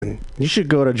you should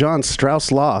go to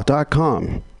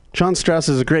johnstrausslaw.com. John Strauss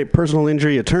is a great personal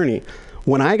injury attorney.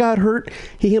 When I got hurt,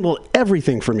 he handled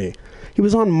everything for me. He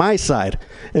was on my side.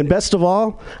 And best of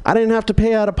all, I didn't have to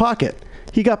pay out of pocket.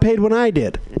 He got paid when I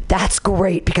did. That's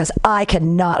great, because I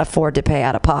cannot afford to pay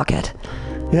out of pocket.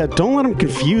 Yeah, don't let them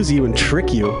confuse you and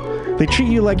trick you. They treat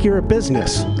you like you're a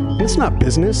business. It's not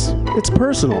business. It's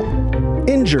personal.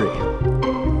 Injury.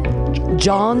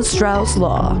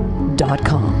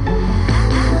 johnstrausslaw.com.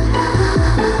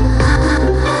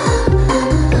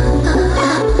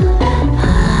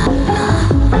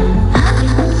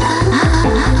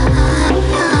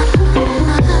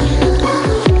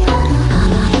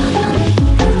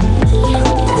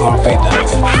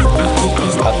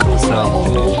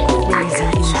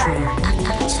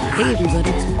 Hey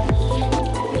everybody.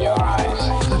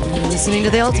 You're listening to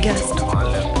the Alta-Cast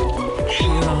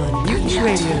here on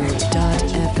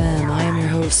MutinyRadio.fm. I am your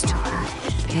host,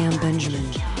 Pam Benjamin.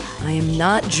 I am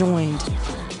not joined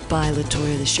by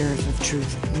LaToya, the Sheriff of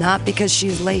Truth. Not because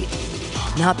she's late.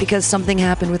 Not because something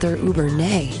happened with her Uber.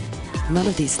 Nay, none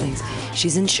of these things.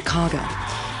 She's in Chicago.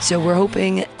 So we're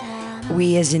hoping,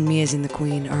 we as in me as in the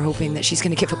Queen, are hoping that she's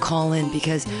going to give a call in,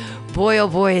 because boy oh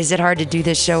boy is it hard to do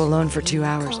this show alone for 2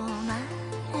 hours.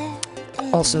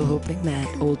 Also hoping that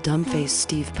old dumbface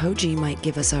Steve Poggi might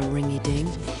give us a ringy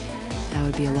ding. That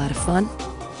would be a lot of fun.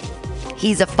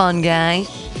 He's a fun guy.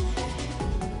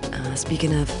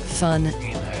 Speaking of fun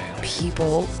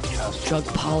people, Drug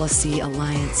Policy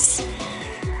Alliance,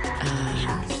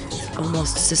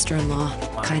 almost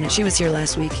sister-in-law, kind of. She was here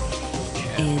last week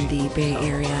in the Bay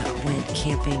Area, went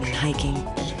camping and hiking.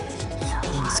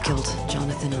 Almost killed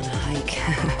Jonathan on a hike.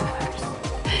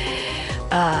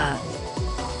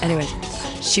 Anyway,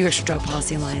 she works for Drug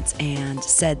Policy Alliance and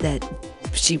said that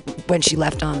when she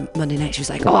left on Monday night, she was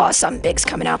like, "Oh, something big's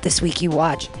coming out this week. You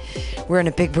watch. We're in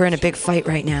a big fight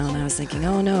right now." And I was thinking,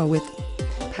 "Oh no,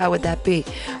 how would that be?"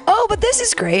 Oh, but this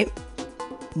is great.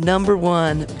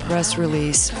 #1 press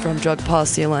release from Drug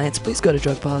Policy Alliance. Please go to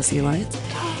Drug Policy Alliance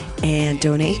and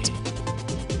donate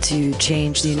to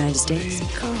change the United States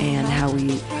and how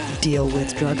we deal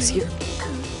with drugs here.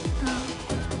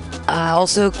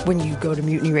 Also, when you go to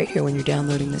Mutiny Radio, when you're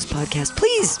downloading this podcast,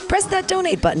 please press that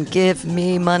donate button. Give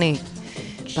me money.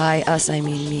 By us, I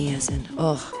mean me, as in,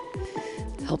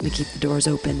 help me keep the doors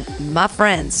open. My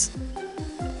friends.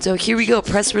 So here we go.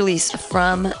 Press release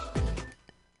from,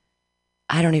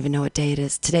 I don't even know what day it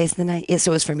is. Today's the night.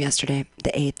 So it was from yesterday,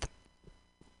 the 8th.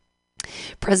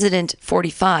 President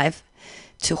 45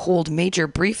 to hold major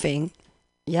briefing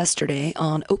yesterday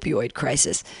on opioid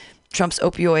crisis. Trump's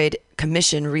opioid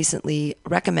commission recently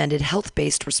recommended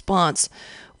health-based response,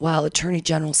 while Attorney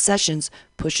General Sessions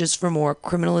pushes for more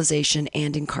criminalization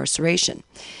and incarceration.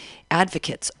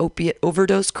 Advocates, opiate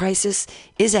overdose crisis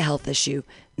is a health issue,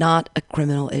 not a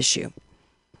criminal issue.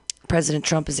 President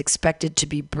Trump is expected to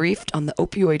be briefed on the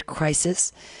opioid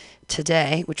crisis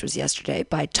today, which was yesterday,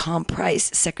 by Tom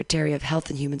Price, Secretary of Health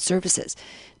and Human Services.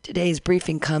 Today's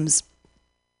briefing comes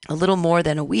a little more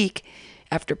than a week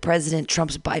after President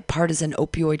Trump's bipartisan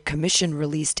opioid commission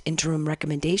released interim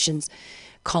recommendations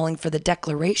calling for the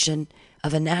declaration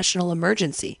of a national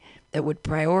emergency that would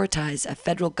prioritize a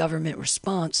federal government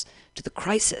response to the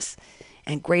crisis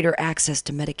and greater access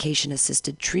to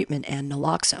medication-assisted treatment and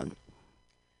naloxone.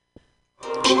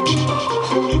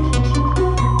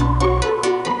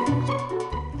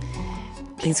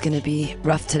 Things going to be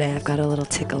rough today. I've got a little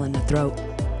tickle in the throat.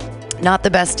 Not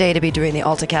the best day to be doing the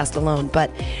Alta-Cast alone,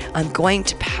 but I'm going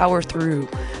to power through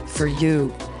for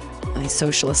you, my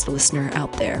socialist listener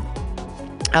out there.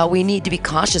 We need to be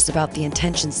cautious about the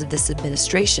intentions of this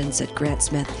administration, said Grant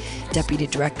Smith, Deputy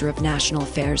Director of National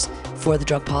Affairs for the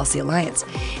Drug Policy Alliance.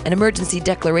 An emergency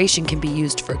declaration can be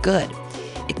used for good.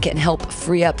 It can help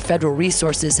free up federal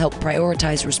resources, help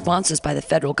prioritize responses by the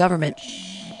federal government,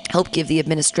 help give the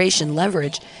administration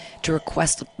leverage to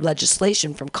request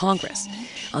legislation from Congress.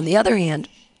 On the other hand,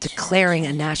 declaring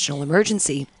a national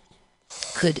emergency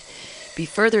could be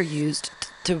further used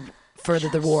to further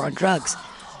the war on drugs.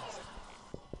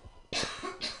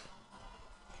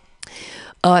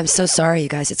 Oh, I'm so sorry, you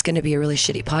guys. It's going to be a really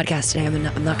shitty podcast today.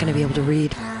 I'm not going to be able to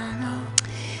read.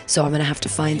 So I'm going to have to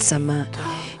find some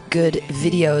good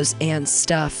videos and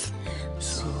stuff,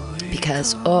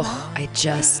 because,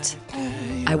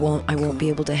 I won't be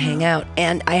able to hang out,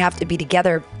 and I have to be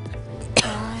together.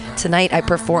 Tonight I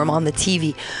perform on the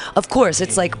TV. Of course,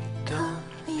 it's like,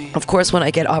 when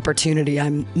I get opportunity,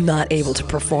 I'm not able to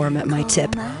perform at my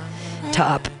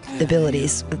top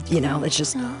abilities. You know, it's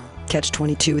just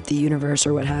catch-22 with the universe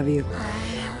or what have you.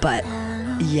 But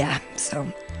yeah,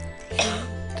 so,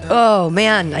 oh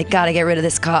man, I gotta get rid of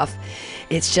this cough.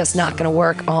 it's just not going to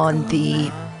work on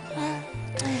the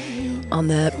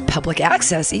public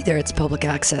access either. It's public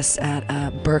access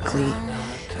at Berkeley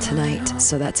tonight,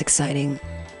 so that's exciting.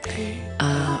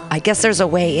 I guess there's a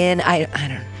way in. I don't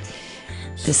know.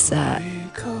 This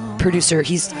producer,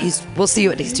 we'll see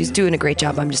what he's doing a great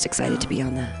job. I'm just excited to be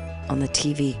on the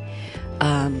TV.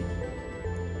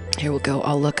 Here we'll go.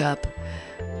 I'll look up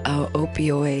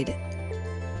opioid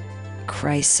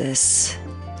crisis,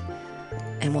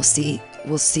 and we'll see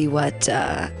what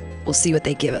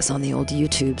they give us on the old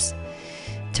YouTubes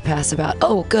to pass about.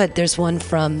 Oh, good. There's one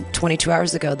from 22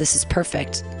 hours ago. This is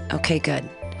perfect. Okay, good.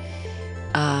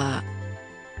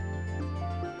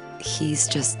 He's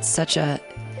just such a...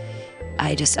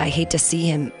 I hate to see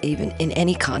him even in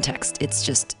any context. It's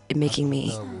just making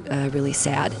me really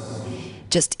sad.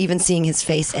 Just even seeing his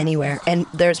face anywhere. And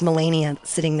there's Melania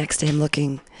sitting next to him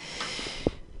looking,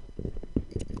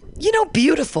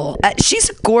 beautiful. She's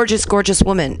a gorgeous, gorgeous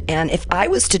woman. And if I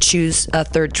was to choose a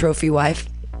third trophy wife,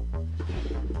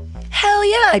 hell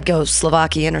yeah, I'd go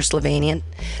Slovakian or Slovenian.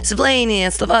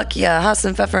 Slovenia, Slovakia, Haas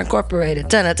and Pfeffer Incorporated.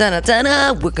 Tana,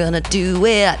 we're gonna do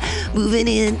it. Moving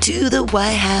into the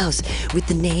White House with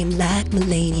a name like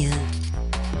Melania.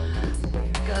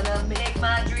 Gonna make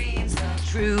my dreams come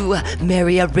true.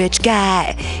 Marry a rich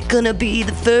guy. Gonna be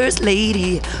the first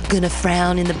lady. Gonna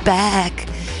frown in the back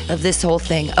of this whole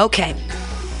thing. Okay.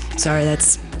 Sorry,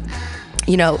 that's...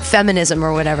 feminism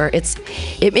or whatever.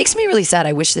 It makes me really sad.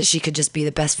 I wish that she could just be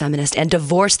the best feminist and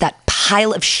divorce that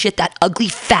pile of shit, that ugly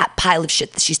fat pile of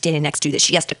shit that she's standing next to, that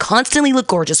she has to constantly look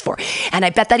gorgeous for. And I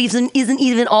bet that isn't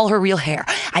even all her real hair.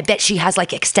 I bet she has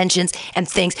like extensions and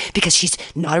things because she's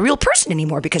not a real person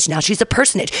anymore, because now she's a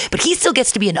personage. But he still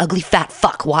gets to be an ugly fat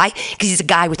fuck. Why? Because he's a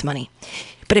guy with money.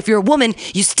 But if you're a woman,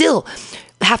 you still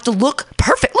have to look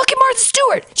perfect. Look at Martha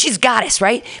Stewart. She's a goddess,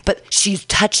 right? But she's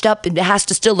touched up and has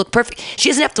to still look perfect. She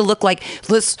doesn't have to look like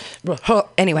this.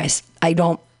 Anyways,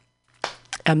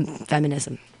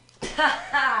 feminism.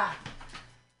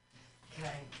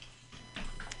 Okay.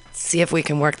 See if we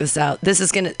can work this out.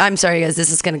 I'm sorry guys,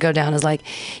 this is gonna go down as like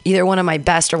either one of my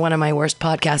best or one of my worst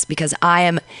podcasts, because I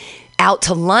am out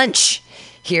to lunch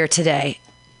here today.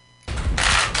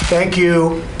 Thank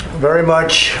you very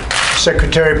much,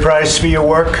 Secretary Price, for your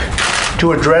work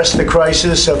to address the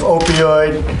crisis of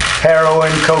opioid,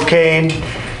 heroin, cocaine,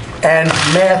 and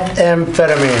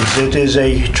methamphetamines. It is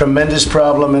a tremendous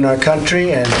problem in our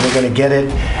country, and we're going to get it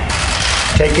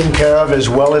taken care of as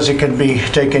well as it can be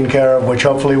taken care of, which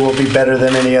hopefully will be better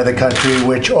than any other country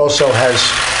which also has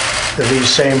these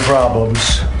same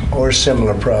problems or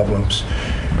similar problems.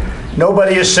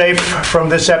 Nobody is safe from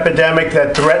this epidemic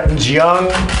that threatens young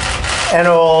and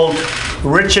old,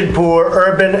 rich and poor,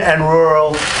 urban and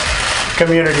rural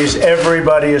communities.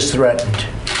 Everybody is threatened.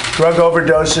 Drug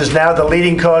overdose is now the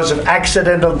leading cause of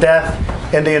accidental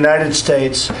death in the United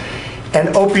States, and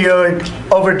opioid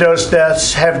overdose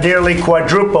deaths have nearly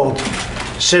quadrupled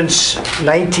since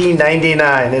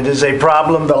 1999. It is a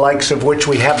problem the likes of which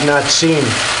we have not seen.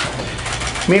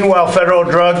 Meanwhile, federal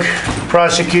drug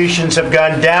prosecutions have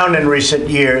gone down in recent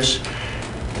years.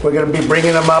 We're going to be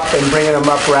bringing them up and bringing them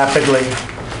up rapidly.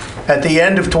 At the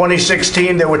end of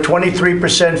 2016, there were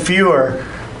 23% fewer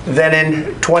than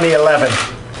in 2011.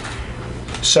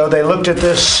 So they looked at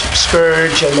this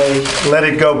scourge and they let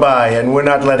it go by, and we're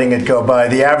not letting it go by.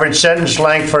 The average sentence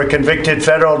length for a convicted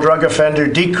federal drug offender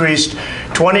decreased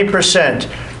 20%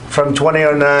 from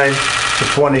 2009 to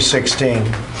 2016.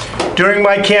 During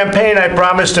my campaign, I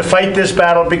promised to fight this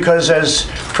battle because as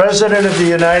President of the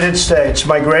United States,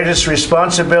 my greatest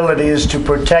responsibility is to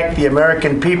protect the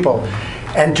American people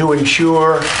and to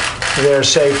ensure their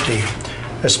safety.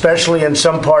 Especially in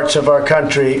some parts of our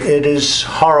country, it is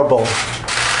horrible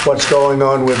what's going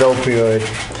on with opioid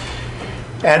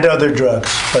and other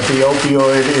drugs. But the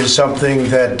opioid is something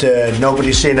that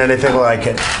nobody's seen anything like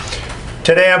it.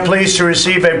 Today, I'm pleased to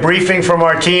receive a briefing from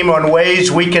our team on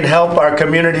ways we can help our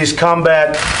communities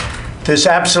combat this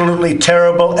absolutely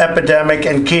terrible epidemic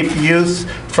and keep youth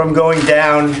from going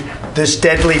down this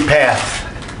deadly path.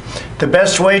 The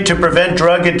best way to prevent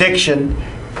drug addiction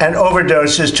and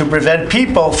overdose is to prevent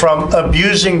people from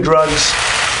abusing drugs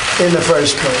in the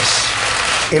first place.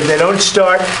 If they don't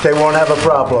start, they won't have a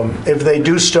problem. If they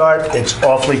do start, it's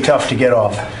awfully tough to get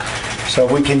off. So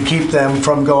we can keep them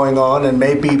from going on, and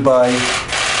maybe by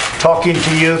talking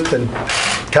to youth and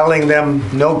telling them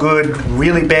no good,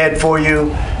 really bad for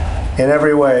you in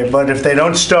every way. But if they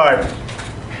don't start,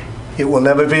 it will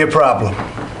never be a problem.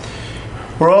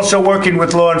 We're also working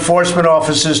with law enforcement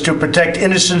officers to protect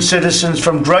innocent citizens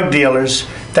from drug dealers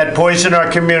that poison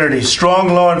our community.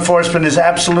 Strong law enforcement is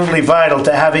absolutely vital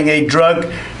to having a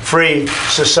drug-free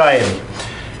society.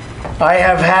 I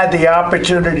have had the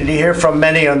opportunity to hear from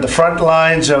many on the front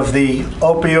lines of the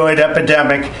opioid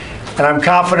epidemic, and I'm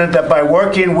confident that by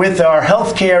working with our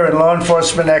healthcare and law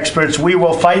enforcement experts, we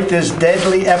will fight this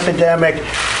deadly epidemic,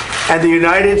 and the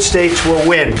United States will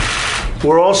win.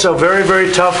 We're also very,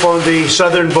 very tough on the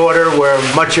southern border where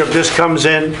much of this comes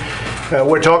in.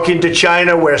 We're talking to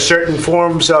China where certain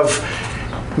forms of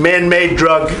man-made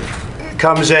drug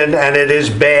comes in, and it is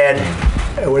bad.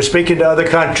 We're speaking to other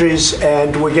countries,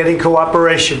 and we're getting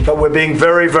cooperation, but we're being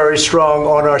very, very strong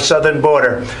on our southern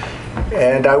border.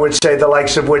 And I would say the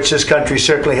likes of which this country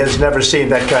certainly has never seen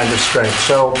that kind of strength.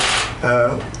 So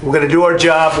we're going to do our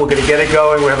job. We're going to get it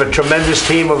going. We have a tremendous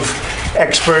team of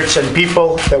experts and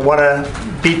people that want to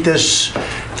beat this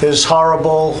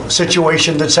horrible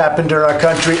situation that's happened in our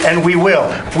country, and we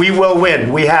will. We will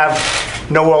win. We have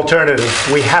no alternative.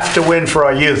 We have to win for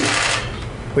our youth.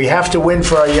 We have to win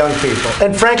for our young people.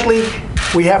 And frankly,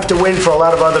 we have to win for a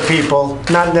lot of other people,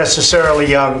 not necessarily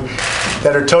young,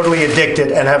 that are totally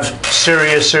addicted and have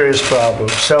serious, serious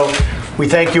problems. So we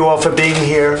thank you all for being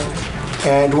here,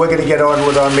 and we're going to get on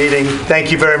with our meeting.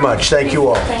 Thank you very much. Thank you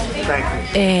all.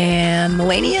 Thank you. And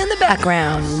Melania in the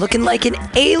background, looking like an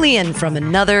alien from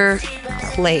another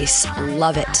place.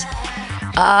 Love it.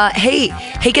 Hey,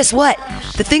 guess what?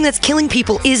 The thing that's killing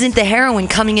people isn't the heroin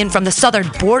coming in from the southern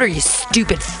border, you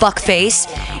stupid fuckface.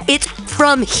 It's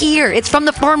from here. It's from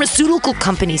the pharmaceutical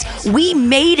companies. We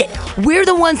made it. We're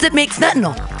the ones that make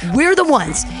fentanyl. We're the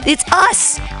ones. It's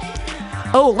us.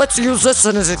 Oh, let's use this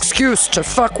as an excuse to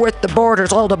fuck with the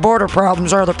borders. All the border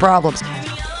problems are the problems.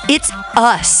 It's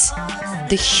us.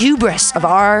 The hubris of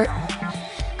our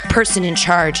person in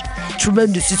charge.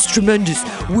 Tremendous. It's tremendous.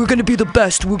 We're gonna be the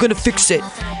best. We're gonna fix it.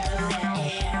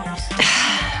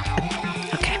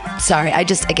 Okay, sorry. I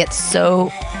get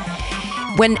so...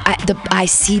 When I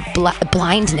see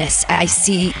blindness, I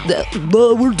see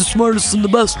we're the smartest and the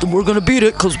best, and we're gonna beat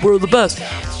it because we're the best.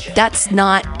 That's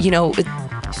not,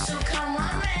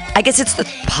 I guess it's the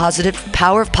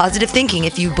power of positive thinking.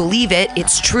 If you believe it,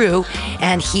 it's true,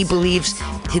 and he believes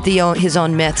his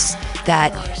own myths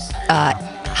that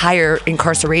higher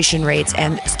incarceration rates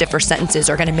and stiffer sentences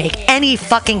are going to make any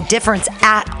fucking difference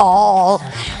at all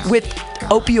with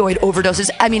opioid overdoses.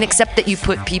 I mean, except that you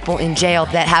put people in jail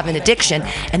that have an addiction,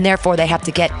 and therefore they have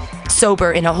to get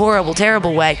sober in a horrible,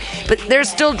 terrible way. But there's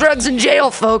still drugs in jail,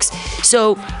 folks.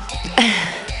 So...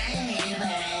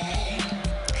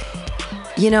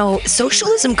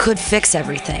 socialism could fix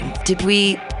everything.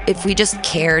 If we just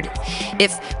cared,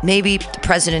 if maybe the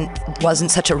president wasn't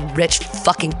such a rich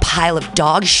fucking pile of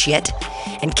dog shit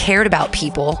and cared about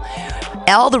people,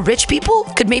 all the rich people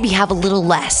could maybe have a little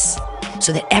less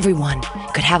so that everyone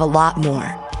could have a lot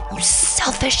more. You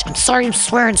selfish. I'm sorry I'm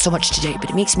swearing so much today,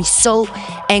 but it makes me so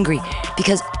angry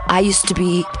because I used to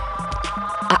be...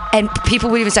 and people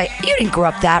would even say, you didn't grow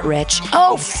up that rich.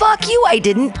 Oh, fuck you, I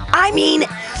didn't. I mean...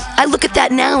 I look at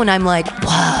that now and I'm like,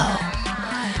 whoa.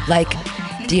 Like,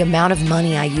 the amount of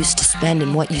money I used to spend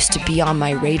and what used to be on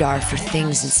my radar for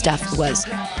things and stuff was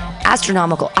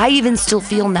astronomical. I even still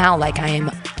feel now like I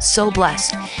am so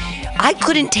blessed. I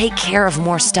couldn't take care of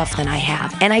more stuff than I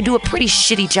have. And I do a pretty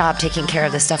shitty job taking care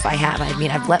of the stuff I have. I mean,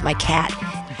 I've let my cat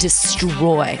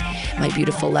destroy my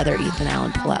beautiful leather Ethan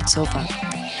Allen pull-out sofa.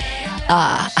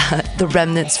 The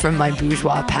remnants from my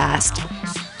bourgeois past.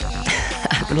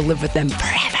 I'm gonna live with them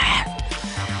forever.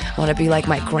 I want to be like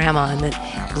my grandma in the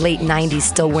late 90s,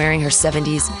 still wearing her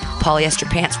 70s polyester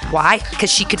pants. Why?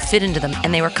 Because she could fit into them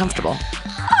and they were comfortable.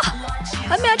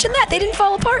 Imagine that. They didn't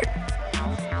fall apart.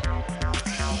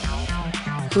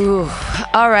 Ooh.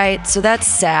 All right. So that's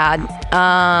sad.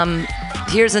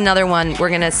 Here's another one. We're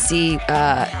going to see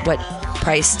what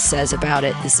Price says about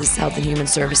it. This is Health and Human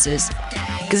Services.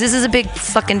 Because this is a big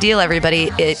fucking deal, everybody.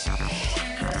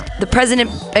 The president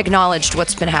acknowledged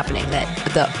what's been happening, that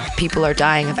the people are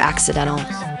dying of accidental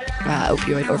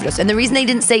opioid overdose. And the reason they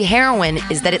didn't say heroin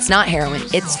is that it's not heroin,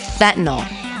 it's fentanyl.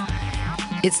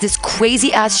 It's this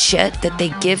crazy ass shit that they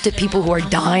give to people who are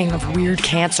dying of weird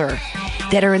cancer,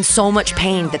 that are in so much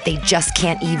pain that they just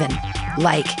can't even,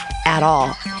 at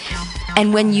all.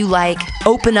 And when you,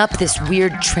 open up this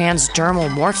weird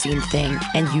transdermal morphine thing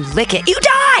and you lick it, you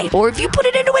die! Or if you put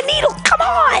it into a needle, come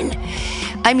on!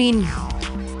 I mean...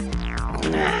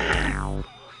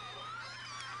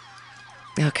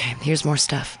 Okay, here's more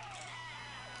stuff.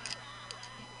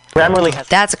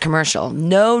 That's a commercial.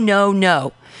 No.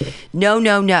 No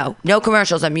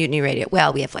commercials on Mutiny Radio.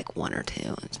 Well, we have one or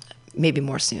two. Maybe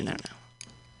more soon, I don't know.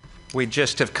 We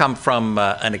just have come from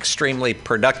an extremely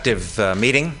productive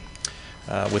meeting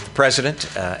with the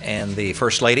President and the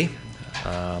First Lady,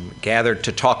 gathered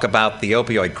to talk about the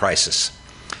opioid crisis.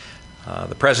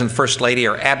 The President and First Lady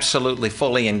are absolutely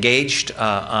fully engaged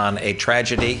on a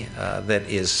tragedy that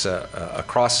is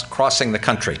crossing the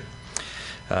country.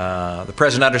 The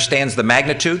President understands the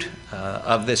magnitude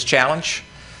of this challenge,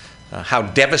 how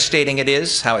devastating it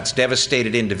is, how it's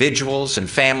devastated individuals and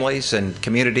families and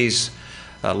communities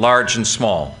large and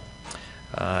small.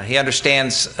 He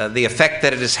understands the effect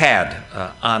that it has had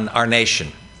on our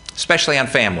nation, especially on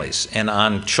families and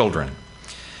on children.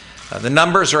 The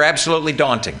numbers are absolutely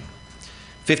daunting.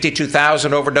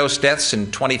 52,000 overdose deaths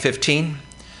in 2015,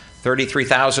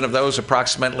 33,000 of those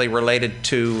approximately related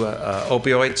to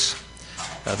opioids.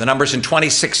 The numbers in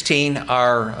 2016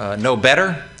 are no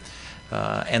better,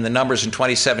 and the numbers in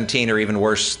 2017 are even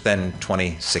worse than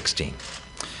 2016.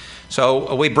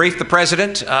 So we briefed the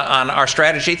President on our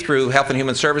strategy through Health and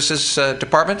Human Services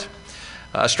Department,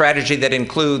 a strategy that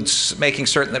includes making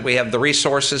certain that we have the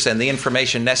resources and the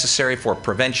information necessary for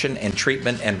prevention and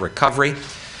treatment and recovery,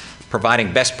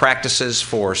 providing best practices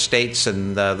for states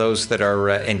and those that are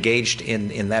engaged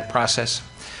in that process,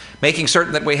 making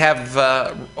certain that we have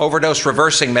overdose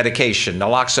reversing medication,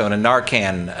 naloxone and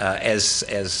Narcan,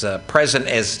 as present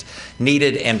as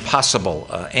needed and possible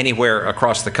anywhere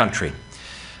across the country.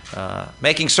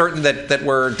 Making certain that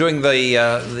we're doing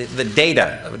the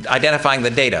data, identifying the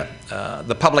data,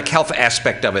 the public health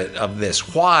aspect of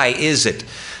this. Why is it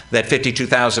that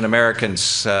 52,000 Americans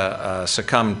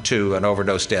succumbed to an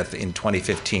overdose death in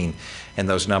 2015, and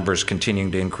those numbers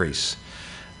continuing to increase?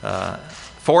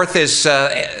 Fourth is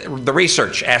the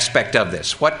research aspect of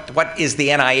this. What is the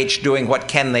NIH doing? What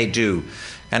can they do?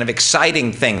 Kind of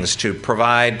exciting things to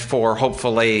provide for,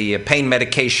 hopefully, pain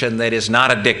medication that is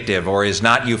not addictive or is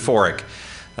not euphoric.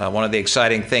 One of the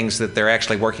exciting things that they're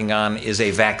actually working on is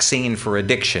a vaccine for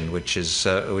addiction, which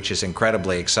is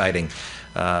incredibly exciting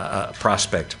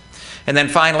prospect. And then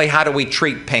finally, how do we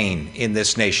treat pain in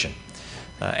this nation?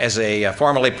 As a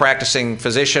formerly practicing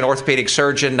physician, orthopedic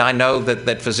surgeon, I know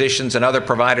that physicians and other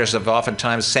providers have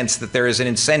oftentimes sensed that there is an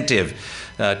incentive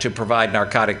to provide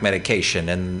narcotic medication,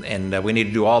 and we need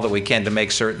to do all that we can to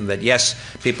make certain that, yes,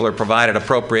 people are provided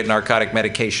appropriate narcotic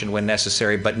medication when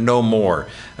necessary, but no more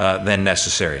than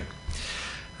necessary.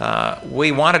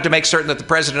 We wanted to make certain that the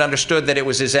President understood that it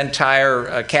was his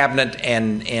entire cabinet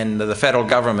and the federal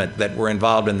government that were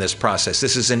involved in this process.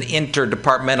 This is an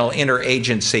interdepartmental,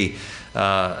 interagency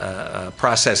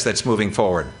process that's moving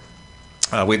forward.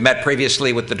 We've met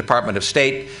previously with the Department of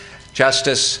State,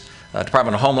 Justice,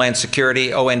 Department of Homeland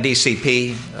Security,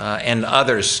 ONDCP, and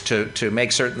others to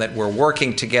make certain that we're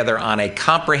working together on a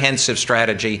comprehensive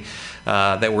strategy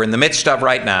that we're in the midst of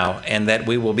right now, and that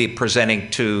we will be presenting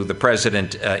to the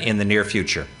President in the near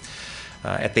future.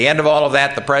 At the end of all of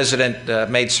that, the President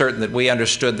made certain that we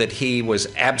understood that he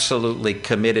was absolutely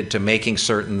committed to making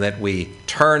certain that we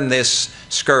turn this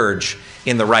scourge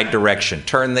in the right direction,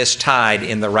 turn this tide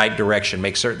in the right direction,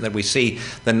 make certain that we see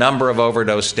the number of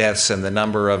overdose deaths and the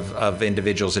number of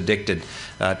individuals addicted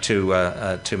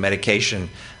to medication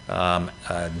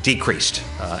decreased.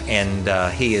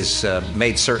 And he has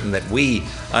made certain that we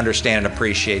understand and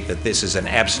appreciate that this is an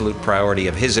absolute priority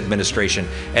of his administration,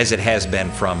 as it has been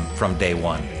from day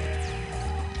one.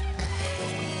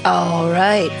 All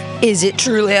right. Is it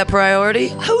truly a priority?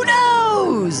 Who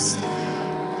knows?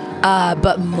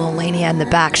 But Melania in the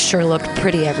back sure looked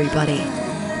pretty, everybody.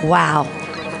 Wow.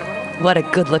 What a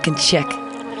good-looking chick.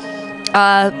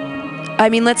 I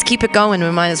mean, let's keep it going.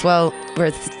 We might as well.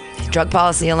 We're Drug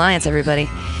Policy Alliance, everybody.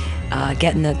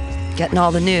 Getting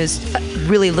all the news.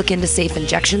 Really look into safe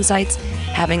injection sites.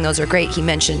 Having those are great. He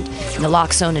mentioned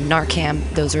naloxone and Narcan.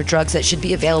 Those are drugs that should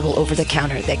be available over the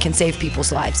counter that can save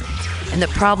people's lives. And the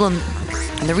problem,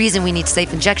 and the reason we need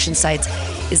safe injection sites,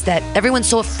 is that everyone's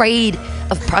so afraid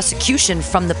of prosecution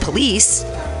from the police,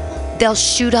 they'll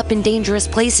shoot up in dangerous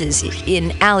places,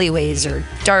 in alleyways or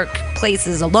dark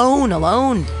places, alone.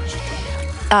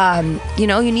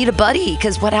 You need a buddy,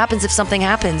 because what happens if something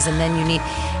happens? And then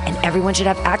and everyone should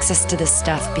have access to this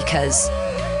stuff, because,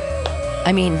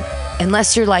 I mean,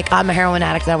 unless you're like, I'm a heroin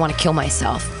addict and I want to kill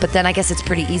myself. But then I guess it's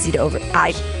pretty easy to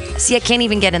I can't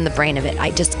even get in the brain of it.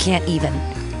 I just can't even.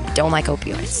 I don't like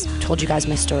opioids. I told you guys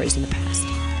my stories in the past.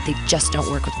 They just don't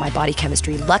work with my body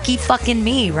chemistry. Lucky fucking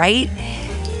me, right?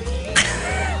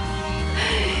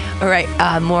 All right,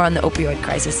 more on the opioid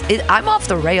crisis. I'm off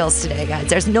the rails today, guys.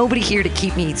 There's nobody here to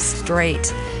keep me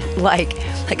straight. Like,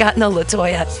 I got no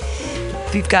LaToya.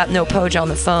 We've got no Poj on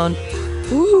the phone.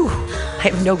 Ooh, I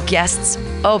have no guests.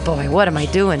 Oh boy, what am I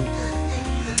doing?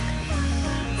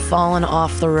 fallen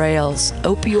off the rails.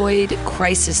 Opioid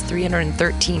crisis,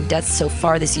 313 deaths so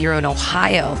far this year in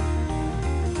Ohio.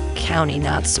 County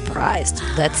not surprised.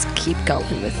 Let's keep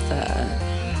going with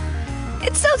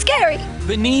it's so scary.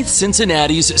 Beneath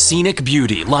Cincinnati's scenic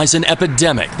beauty lies an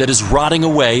epidemic that is rotting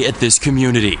away at this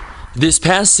community. This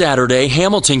past Saturday,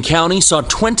 Hamilton County saw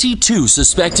 22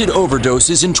 suspected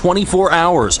overdoses in 24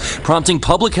 hours, prompting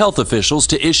public health officials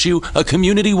to issue a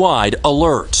community-wide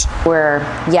alert. We're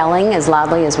yelling as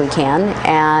loudly as we can,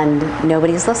 and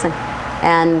nobody's listening.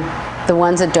 And the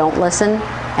ones that don't listen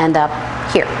end up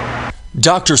here.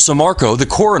 Dr. Samarco, the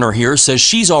coroner here, says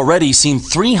she's already seen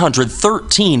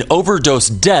 313 overdose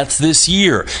deaths this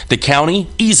year. The county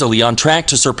easily on track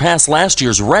to surpass last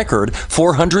year's record,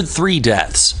 403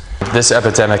 deaths. This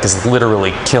epidemic is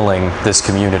literally killing this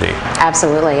community.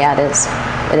 Absolutely, yeah, it is.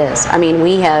 It is. I mean,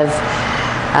 we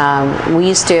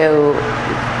used to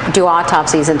do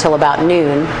autopsies until about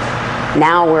noon.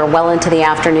 Now we're well into the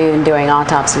afternoon doing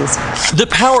autopsies. The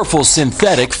powerful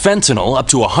synthetic fentanyl, up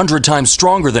to 100 times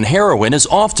stronger than heroin, is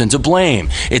often to blame.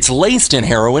 It's laced in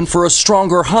heroin for a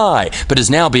stronger high, but is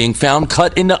now being found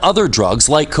cut into other drugs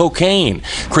like cocaine.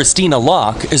 Christina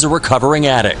Locke is a recovering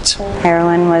addict.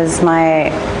 Heroin was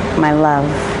my love.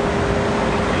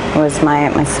 It was my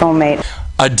soulmate.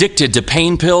 Addicted to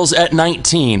pain pills at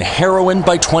 19, heroin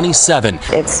by 27.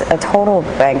 It's a total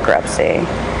bankruptcy.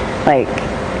 Like,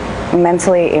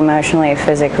 mentally, emotionally,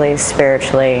 physically,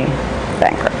 spiritually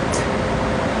bankrupt.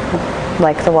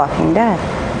 Like The Walking Dead.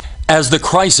 As the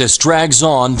crisis drags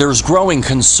on, there's growing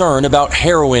concern about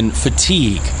heroin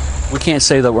fatigue. We can't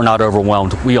say that we're not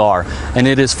overwhelmed. We are. And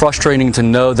it is frustrating to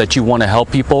know that you want to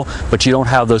help people, but you don't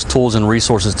have those tools and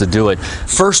resources to do it.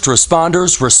 First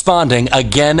responders responding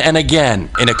again and again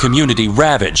in a community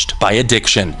ravaged by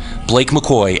addiction. Blake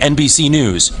McCoy, NBC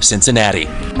News, Cincinnati.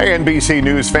 Hey, NBC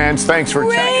News fans, thanks for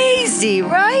crazy,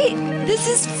 right? This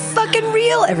is fucking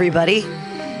real, everybody.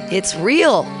 It's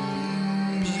real.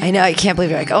 I know, I can't believe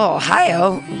you're like, oh,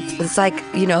 Ohio. It's like,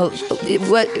 I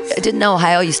didn't know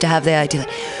Ohio used to have the idea.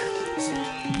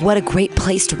 What a great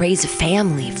place to raise a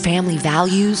family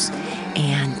values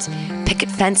and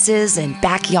picket fences and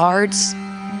backyards,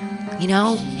 And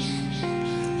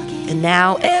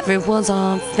now everyone's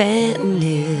on fentanyl.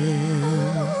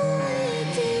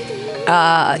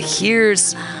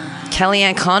 Here's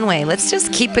Kellyanne Conway. Let's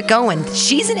just keep it going.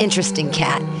 She's an interesting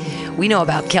cat. We know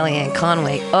about Kellyanne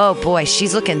Conway. Oh boy,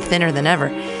 she's looking thinner than ever.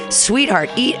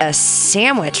 Sweetheart, eat a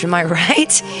sandwich. Am I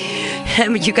right?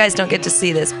 You guys don't get to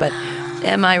see this, but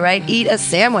am I right? Eat a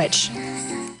sandwich.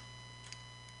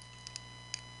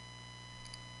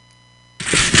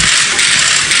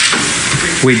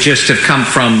 We just have come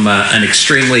from an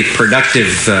extremely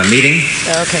productive meeting.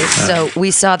 Okay, so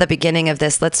we saw the beginning of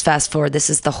this. Let's fast forward. This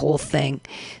is the whole thing.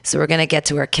 So we're going to get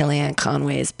to where Kellyanne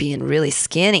Conway is being really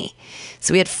skinny.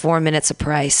 So we had 4 minutes of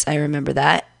Price. I remember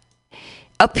that.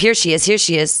 Up here she is. Here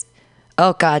she is.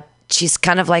 Oh, God. She's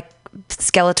kind of like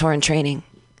Skeletor in training.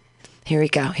 Here we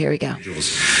go. One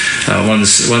of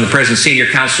the president's senior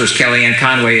counselors, Kellyanne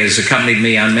Conway, has accompanied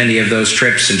me on many of those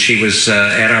trips, and she was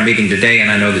at our meeting today,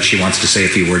 and I know that she wants to say a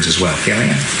few words as well.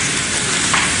 Kellyanne?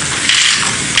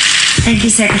 Thank you,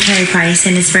 Secretary Price,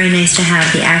 and it's very nice to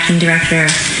have the acting director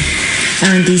of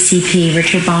ONDCP,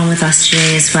 Richard Baum, with us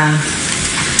today as well.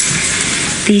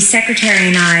 The Secretary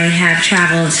and I have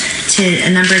traveled to a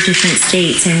number of different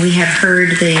states, and we have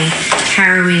heard the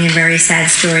harrowing and very sad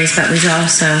stories, but we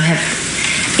also have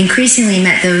increasingly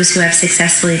met those who have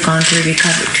successfully gone through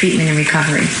treatment and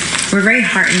recovery. We're very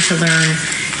heartened to learn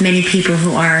many people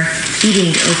who are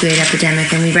beating the opioid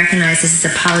epidemic, and we recognize this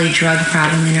is a poly-drug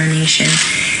problem in our nation,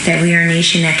 that we are a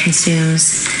nation that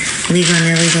consumes legal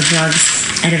and illegal drugs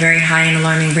at a very high and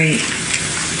alarming rate.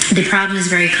 The problem is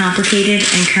very complicated,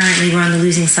 and currently we're on the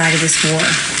losing side of this war.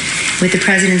 With the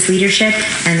President's leadership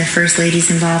and the First Lady's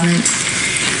involvement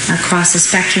across the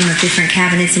spectrum of different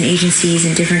cabinets and agencies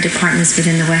and different departments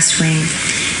within the West Wing,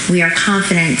 we are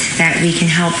confident that we can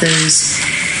help those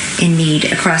in need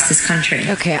across this country.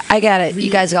 Okay, I got it. You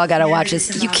guys all got to watch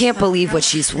this. You can't believe what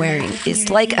she's wearing. It's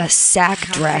like a sack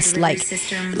dress.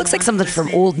 It looks like something from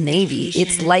Old Navy.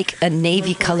 It's like a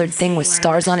navy-colored thing with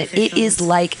stars on it. It is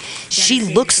like, she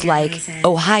looks like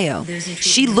Ohio.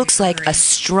 She looks like a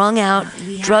strung-out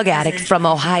drug addict from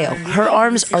Ohio. Her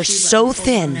arms are so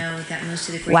thin.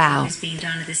 Wow.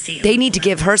 They need to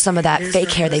give her some of that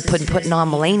fake hair they putting on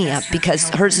Melania, because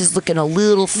hers is looking a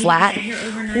little flat.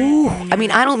 Ooh, I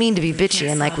mean, I don't mean to be bitchy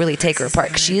and like really take her apart,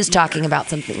 'cause she is talking about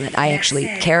something that I actually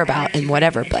care about and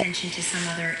whatever, but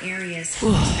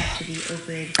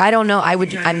I don't know.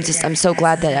 I'm so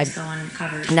glad that I've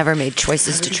never made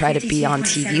choices to try to be on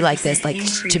TV like this. Like,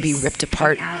 to be ripped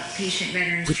apart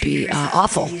would be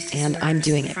awful, and I'm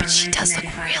doing it, but she does look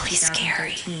really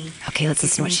scary. Okay, let's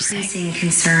listen to what she's saying. Increasing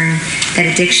concern that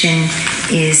addiction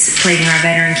is plaguing our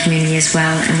veteran community as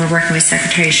well, and we're working with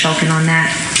Secretary Shulkin on that.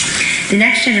 The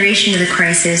next generation of the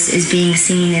crisis is being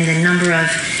seen in the number of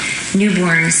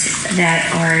newborns that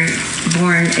are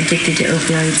born addicted to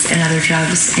opioids and other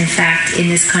drugs. In fact, in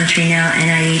this country now,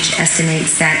 NIH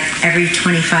estimates that every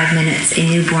 25 minutes a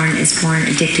newborn is born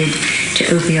addicted to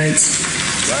opioids.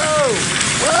 Whoa!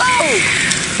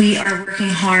 We are working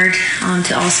hard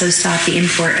to also stop the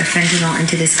import of fentanyl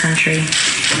into this country,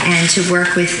 and to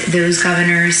work with those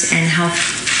governors and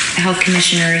health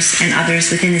commissioners and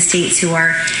others within the states who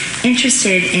are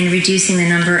interested in reducing the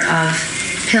number of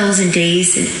pills and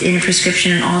days in a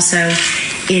prescription, and also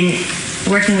in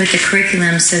working with the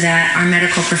curriculum so that our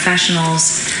medical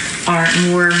professionals are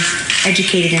more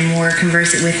educated and more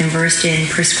conversant with and versed in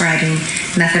prescribing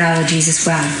methodologies as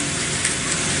well.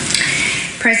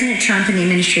 President Trump and the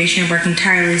administration are working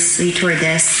tirelessly toward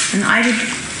this, and I would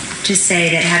just say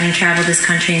that, having traveled this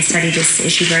country and studied this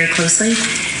issue very closely,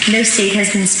 no state has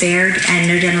been spared and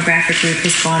no demographic group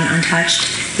has gone untouched.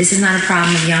 This is not a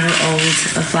problem of young or old,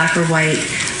 of black or white,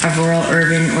 of rural,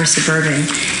 urban, or suburban.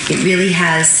 It really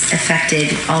has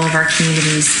affected all of our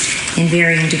communities in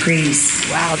varying degrees.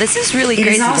 Wow, this is really crazy.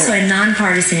 It is also a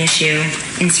nonpartisan issue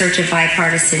in search of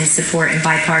bipartisan support and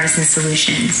bipartisan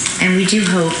solutions. And we do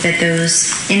hope that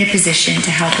those in a position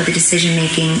to help with the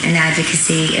decision-making and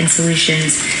advocacy and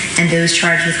solutions, and those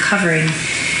charged with covering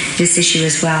this issue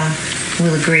as well,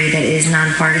 will agree that it is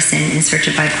nonpartisan in search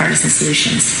of bipartisan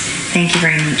solutions. Thank you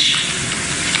very much.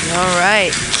 All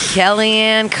right,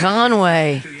 Kellyanne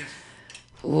Conway.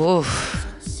 Oof.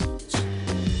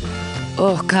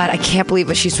 Oh, God, I can't believe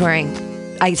what she's wearing.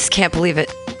 I just can't believe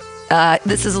it.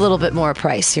 This is a little bit more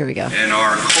price. Here we go. And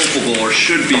are culpable or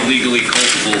should be legally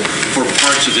culpable for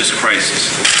parts of this crisis.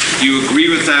 Do you agree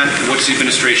with that? What's the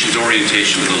administration's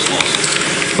orientation to those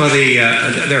lawsuits? Well,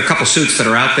 there are a couple suits that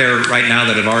are out there right now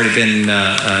that have already been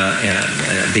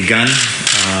begun.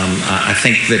 I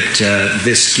think that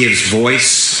this gives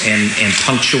voice and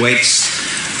punctuates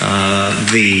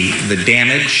the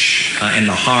damage and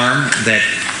the harm that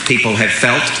people have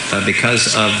felt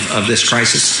because of this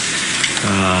crisis.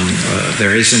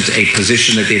 There isn't a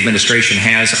position that the administration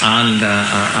has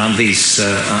on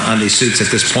these suits at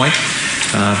this point,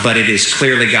 but it has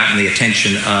clearly gotten the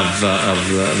attention of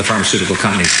the pharmaceutical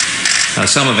companies.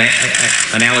 Some have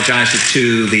analogized it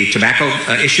to the tobacco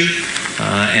issue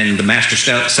and the master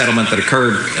settlement that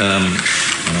occurred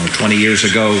 20 years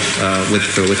ago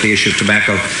with the issue of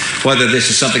tobacco. Whether this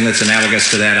is something that's analogous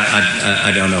to that,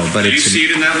 I don't know. But do you see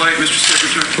it in that light, Mr.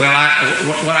 Secretary? Well,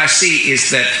 what I see is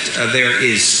that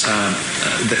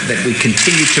that we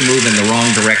continue to move in the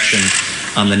wrong direction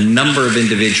on the number of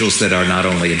individuals that are not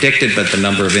only addicted, but the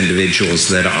number of individuals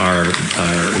that are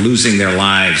losing their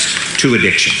lives to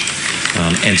addiction.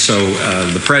 And so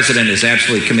the president is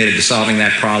absolutely committed to solving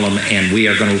that problem, and we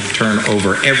are going to turn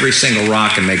over every single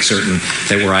rock and make certain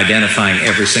that we're identifying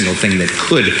every single thing that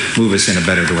could move us in a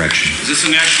better direction. Is this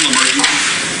a national emergency?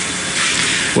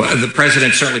 Well, the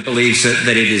president certainly believes that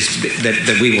it is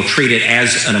that we will treat it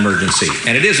as an emergency,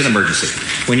 and it is an emergency.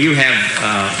 When you have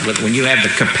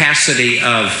the capacity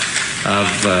of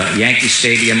Yankee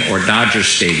Stadium or Dodger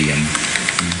Stadium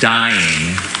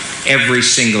dying every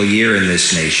single year in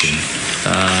this nation,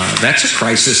 that's a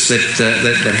crisis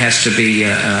that has to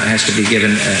be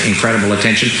given incredible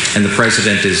attention, and the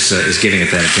president is giving it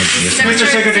that attention. Yes,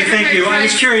 Mr. Secretary, thank you. I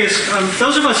was curious.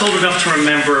 Those of us old enough to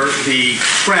remember the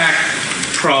crack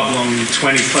problem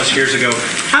 20 plus years ago,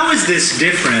 how is this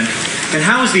different, and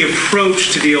how is the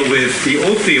approach to deal with the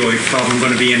opioid problem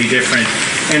going to be any different?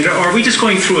 And are we just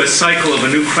going through a cycle of a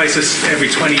new crisis every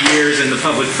 20 years and the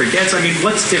public forgets? I mean,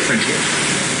 what's different here?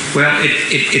 Well,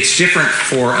 it's different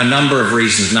for a number of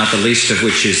reasons, not the least of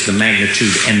which is the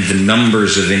magnitude and the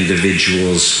numbers of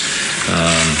individuals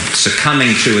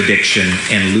succumbing to addiction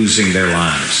and losing their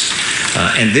lives.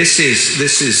 And this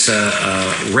is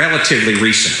relatively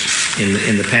recent.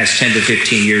 In the past 10 to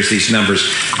 15 years, these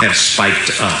numbers have spiked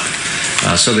up.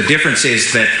 So the difference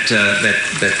is that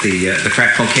the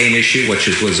crack cocaine issue, which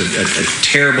was a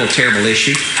terrible, terrible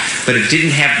issue, but it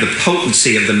didn't have the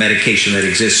potency of the medication that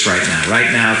exists right now.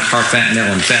 Right now, carfentanil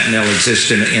and fentanyl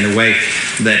exist in a way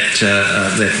that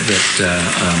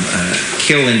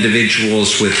kill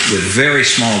individuals with very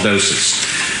small doses.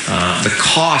 The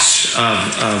cost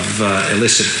of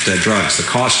illicit drugs, the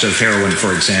cost of heroin,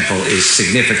 for example, is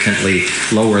significantly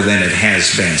lower than it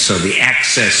has been. So the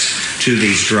access to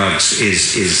these drugs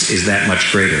is that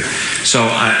much greater. So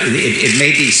it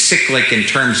may be cyclic in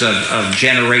terms of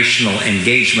generational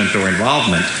engagement or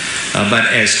involvement, but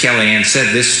as Kellyanne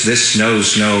said, this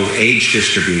knows no age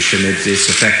distribution. It's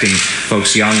affecting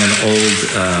folks young and old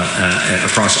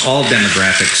across all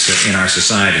demographics in our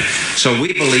society. So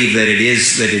we believe that it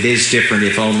is different,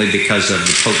 if only because of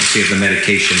the potency of the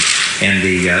medication and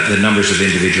the numbers of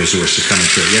individuals who are succumbing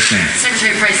to it. Yes, ma'am.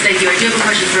 Secretary Price, thank you. I do have a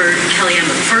question for Kellyanne,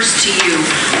 but first to you.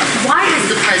 Why has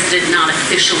the president not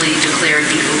officially declared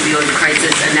the opioid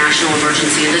crisis a national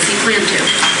emergency, and does he plan to?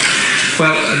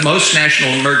 Well, most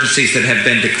national emergencies that have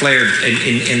been declared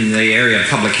in the area of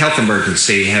public health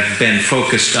emergency have been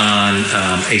focused on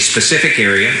a specific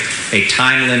area, a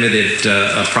time-limited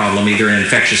problem, either an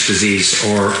infectious disease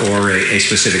or a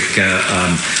specific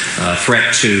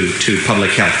threat to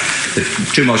public health. The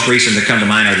two most recent that come to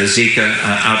mind are the Zika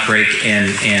outbreak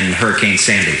and Hurricane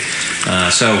Sandy.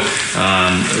 So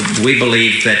we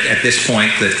believe that at this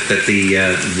point that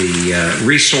the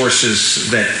resources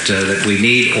that we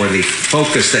need, or the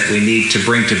focus that we need to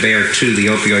bring to bear to the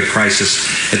opioid crisis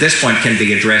at this point can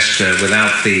be addressed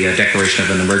without the declaration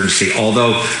of an emergency,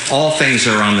 although all things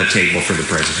are on the table for the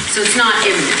president. So it's not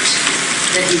imminent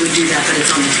that he would do that, but it's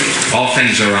on the table. All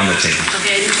things are on the table.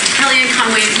 Okay. Kellyanne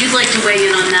Conway, if you'd like to weigh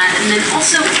in on that. And then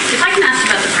also, if I can ask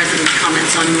about the president's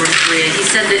comments on North Korea. He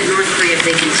said that North Korea, if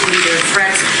they continue their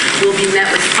threats, will be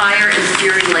met with fire and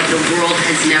fury like the world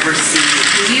has never seen.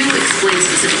 Can you explain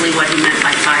specifically what he meant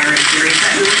by fire and fury? Is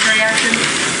that military action?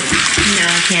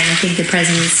 No, I can't. I think the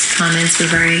president's comments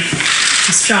were very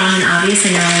strong and obvious.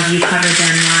 I know all of you covered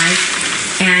them live.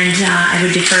 And I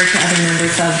would defer to other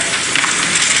members of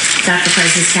Dr.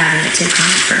 Price's cabinet to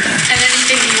comment further. And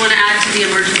anything you want to add to the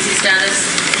emergency status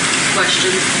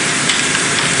question?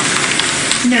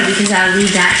 No, because I'll leave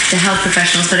that to the health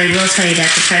professionals, but I will tell you that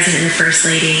the President and the First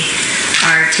Lady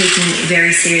are taking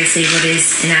very seriously what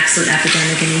is an absolute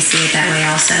epidemic, and we see it that way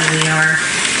also. We are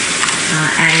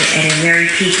at a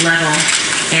very peak level.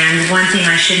 And one thing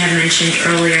I should have mentioned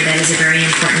earlier that is a very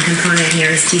important component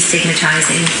here is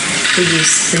destigmatizing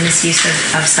the misuse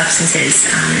of substances.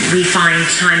 We find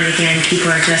time and again people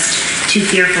are just too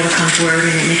fearful to come forward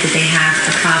and admit that they have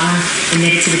a problem,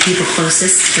 admit it to the people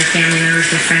closest, their family members,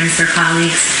 their friends, their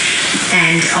colleagues.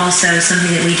 And also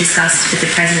something that we discussed with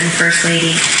the President and First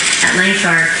Lady at length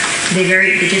are the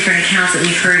different accounts that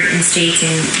we've heard in states,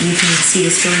 and you can see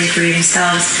the stories for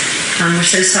yourselves. We're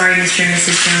so sorry, Mr. and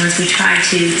Mrs. Jones. We tried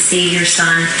to save your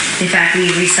son. In fact,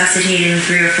 we resuscitated him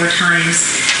 3 or 4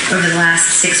 times over the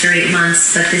last 6 or 8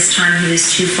 months, but this time he was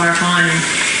too far gone. And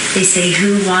they say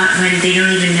who, what, when. They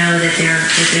don't even know that their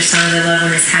son or their loved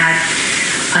one has had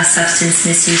a substance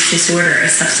misuse disorder, a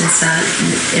substance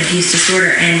abuse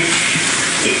disorder. And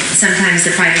sometimes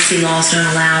the privacy laws don't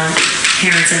allow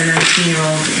parents of a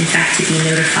 19-year-old, in fact, to be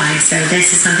notified. So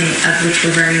this is something of which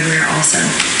we're very aware also.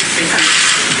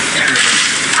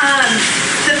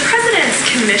 The President's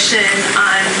Commission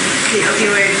on the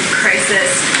Opioid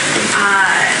Crisis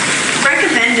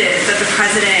recommended that the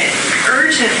President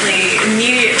urgently,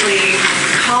 immediately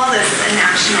call this a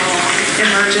national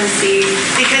emergency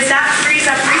because that frees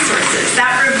up resources.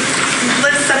 That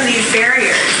lifts some of these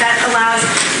barriers. That allows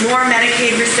more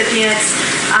Medicaid recipients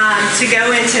to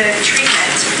go into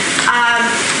treatment.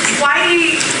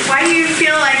 Why do you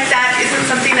feel like that isn't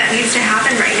something that needs to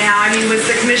happen right now? I mean, was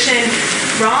the Commission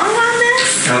wrong on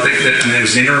this? No, it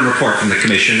was an interim report from the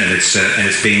Commission, and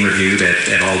it's being reviewed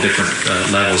at all different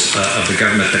levels of the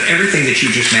government. But everything that you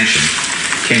just mentioned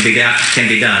can be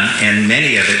done, and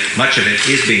much of it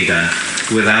is being done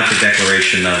without the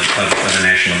declaration of a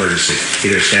national emergency,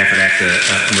 either a Stafford Act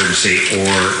emergency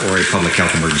or a public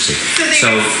health emergency. So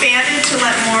they expanded to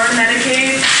let more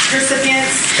Medicaid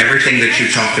recipients? Everything that you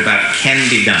talked about can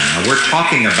be done. Now, we're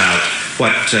talking about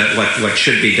what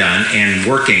should be done and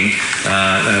working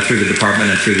through the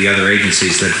department and through the other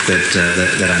agencies that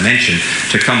I mentioned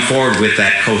to come forward with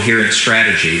that coherent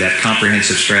strategy, that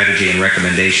comprehensive strategy and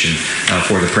recommendation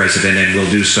for the president, and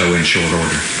we'll do so in short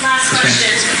order. Last question.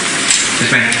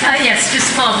 Yes, just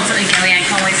to follow up on something Kellyanne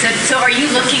Conway said. So are you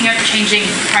looking at changing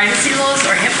privacy laws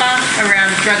or HIPAA around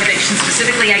drug addiction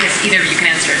specifically? I guess either of you can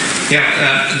answer it.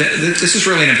 Yeah, this is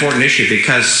really an important issue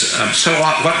because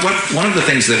one of the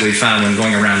things that we found when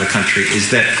going around the country is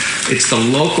that it's the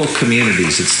local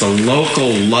communities, it's the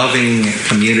local loving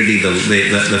community,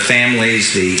 the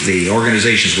families, the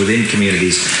organizations within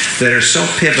communities that are so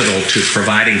pivotal to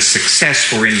providing success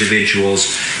for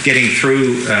individuals getting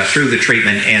through the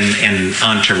treatment and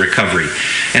onto recovery.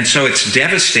 And so it's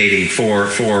devastating for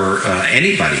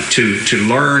anybody to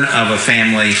learn of a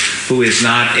family who is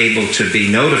not able to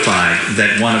be notified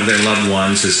that one of their loved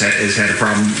ones has had a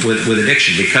problem with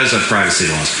addiction because of privacy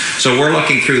laws. So we're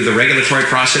looking through the regulatory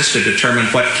process to determine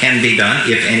what can be done,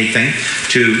 if anything,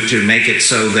 to make it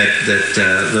so that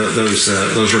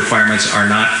those requirements are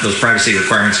not, those privacy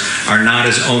requirements are not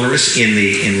as onerous in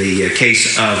the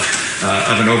case of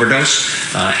an overdose.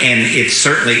 And it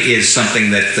certainly is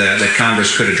something that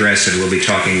Congress could address, and we'll be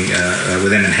talking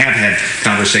with them and have had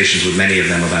conversations with many of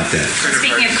them about that.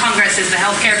 Speaking of Congress, is the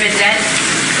healthcare bit dead?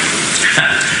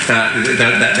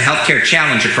 The healthcare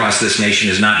challenge across this nation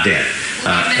is not dead.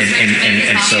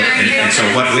 And so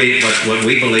what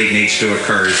we believe needs to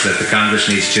occur is that the Congress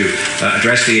needs to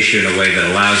address the issue in a way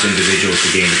that allows individuals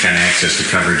to gain the kind of access to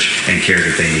coverage and care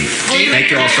that they need.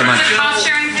 Thank you all so much.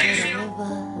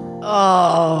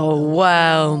 Oh,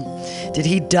 wow. Did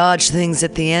he dodge things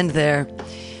at the end there?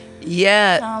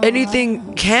 Yeah,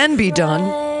 anything can be done.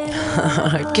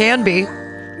 It can be.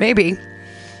 Maybe.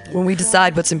 When we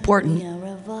decide what's important.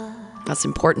 That's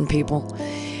important, people.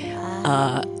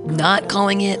 Not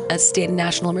calling it a state of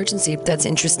national emergency. That's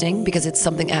interesting because it's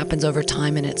something that happens over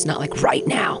time and it's not like right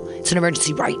now. It's an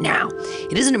emergency right now.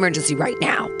 It is an emergency right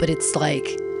now, but it's like...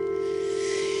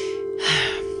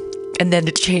 And then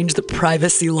to change the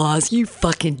privacy laws, you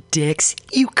fucking dicks,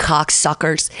 you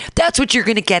cocksuckers. That's what you're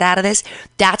going to get out of this.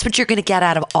 That's what you're going to get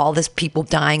out of all this people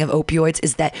dying of opioids,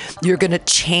 is that you're going to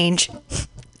change...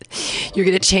 You're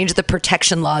going to change the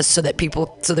protection laws so that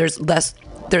people... So there's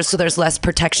less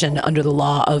protection under the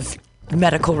law of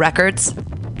medical records.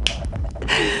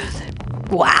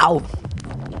 Wow.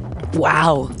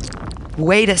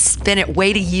 Way to spin it.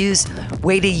 Way to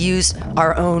use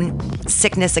our own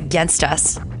sickness against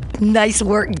us. Nice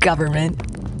work, government.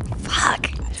 Fuck.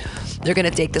 They're going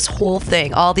to take this whole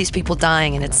thing, all these people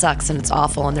dying, and it sucks and it's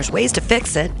awful, and there's ways to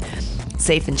fix it.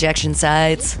 Safe injection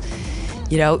sites,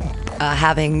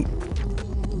 having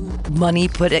money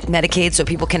put at Medicaid so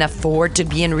people can afford to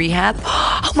be in rehab.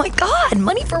 Oh my God,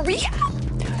 money for rehab.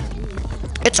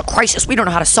 It's a crisis. We don't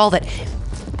know how to solve it.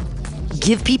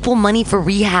 Give people money for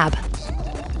rehab.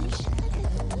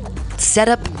 Set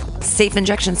up safe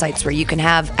injection sites where you can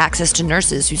have access to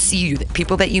nurses who see you,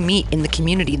 people that you meet in the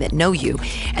community that know you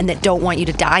and that don't want you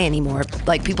to die anymore,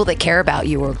 like people that care about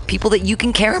you or people that you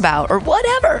can care about or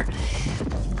whatever.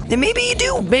 And maybe you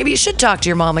do. Maybe you should talk to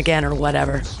your mom again or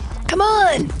whatever. Come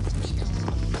on.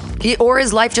 Or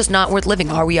is life just not worth living?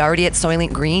 Are we already at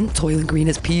Soylent Green? Soylent Green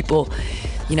is people.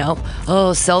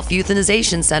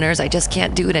 Self-euthanization centers. I just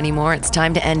can't do it anymore. It's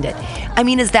time to end it. I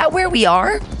mean, is that where we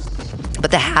are? But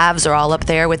the haves are all up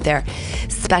there with their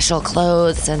special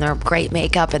clothes and their great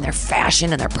makeup and their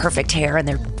fashion and their perfect hair, and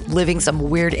they're living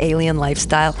some weird alien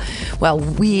lifestyle. While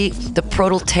we, the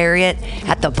proletariat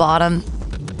at the bottom,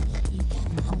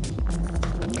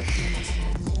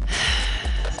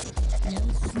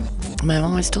 my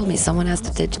mom always told me someone has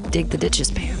to dig the ditches,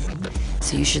 Pam.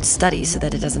 So you should study so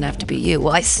that it doesn't have to be you.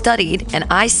 Well, I studied, and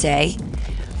I say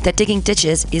that digging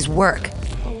ditches is work.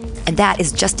 And that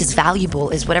is just as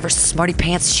valuable as whatever smarty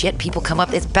pants shit people come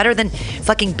up. It's better than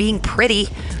fucking being pretty,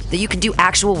 that you can do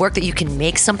actual work, that you can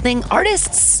make something.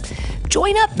 Artists,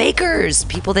 join up, makers,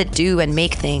 people that do and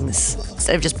make things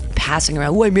instead of just passing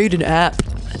around. Oh, I made an app.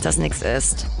 It doesn't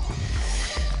exist.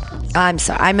 I'm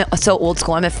sorry. I'm so old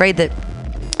school. I'm afraid that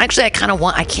actually I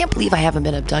can't believe I haven't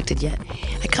been abducted yet.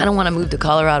 I kind of want to move to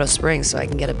Colorado Springs so I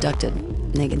can get abducted.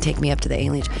 And they can take me up to the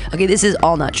alien ship. Okay, this is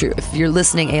all not true. If you're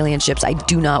listening, alien ships, I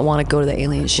do not want to go to the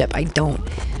alien ship. I don't.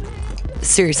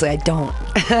 Seriously, I don't.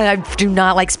 I do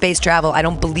not like space travel. I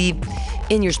don't believe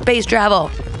in your space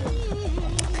travel.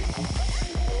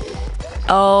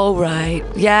 Oh, right.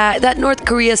 Yeah, that North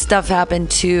Korea stuff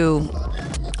happened too.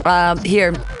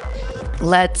 Here,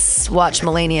 let's watch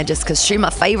Melania just because she's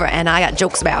my favorite and I got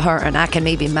jokes about her and I can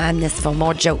maybe mine this for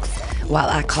more jokes while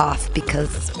I cough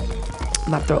because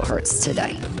my throat hurts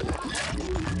today.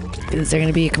 Is there going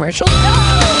to be a commercial?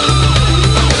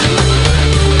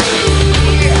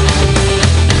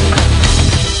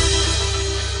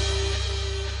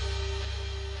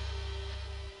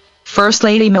 First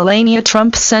Lady Melania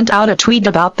Trump sent out a tweet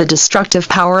about the destructive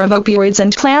power of opioids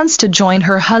and plans to join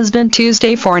her husband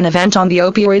Tuesday for an event on the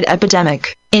opioid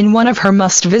epidemic, in one of her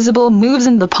most visible moves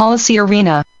in the policy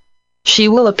arena. She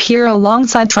will appear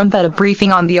alongside Trump at a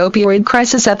briefing on the opioid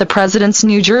crisis at the president's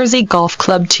New Jersey Golf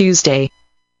Club Tuesday.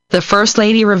 The First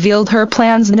Lady revealed her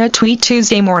plans in a tweet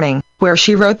Tuesday morning, where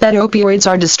she wrote that opioids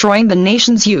are destroying the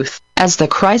nation's youth, as the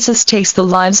crisis takes the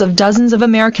lives of dozens of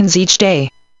Americans each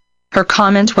day. Her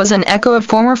comment was an echo of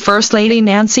former First Lady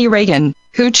Nancy Reagan,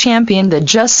 who championed the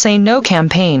Just Say No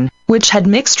campaign, which had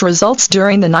mixed results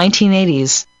during the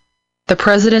 1980s. The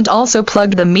president also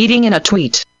plugged the meeting in a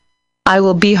tweet. "I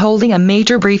will be holding a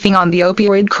major briefing on the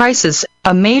opioid crisis,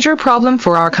 a major problem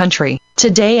for our country,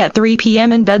 today at 3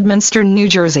 p.m. in Bedminster, New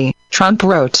Jersey," Trump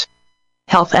wrote.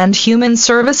 Health and Human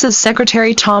Services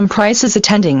Secretary Tom Price is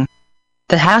attending.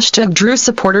 The hashtag drew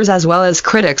supporters as well as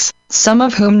critics, some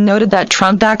of whom noted that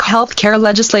Trump-backed health care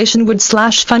legislation would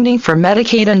slash funding for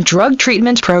Medicaid and drug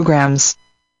treatment programs.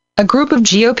 A group of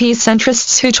GOP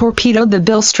centrists who torpedoed the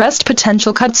bill stressed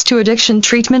potential cuts to addiction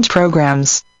treatment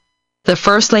programs. The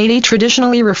First Lady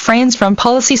traditionally refrains from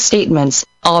policy statements,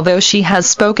 although she has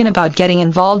spoken about getting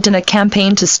involved in a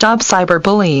campaign to stop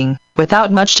cyberbullying,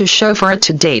 without much to show for it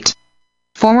to date.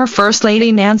 Former First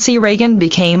Lady Nancy Reagan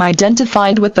became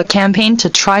identified with the campaign to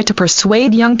try to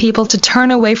persuade young people to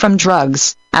turn away from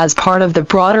drugs, as part of the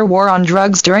broader war on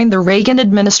drugs during the Reagan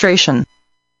administration.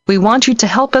 "We want you to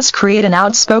help us create an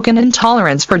outspoken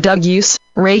intolerance for drug use,"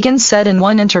 Reagan said in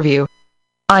one interview.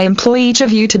 "I implore each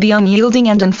of you to be unyielding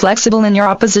and inflexible in your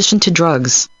opposition to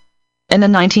drugs." In a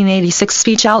 1986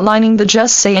 speech outlining the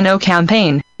Just Say No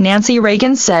campaign, Nancy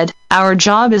Reagan said, "Our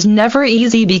job is never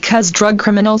easy because drug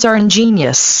criminals are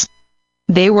ingenious.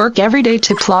 They work every day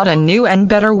to plot a new and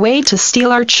better way to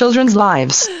steal our children's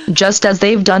lives, just as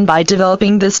they've done by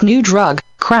developing this new drug,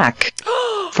 crack.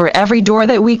 For every door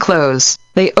that we close,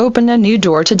 they open a new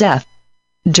door to death."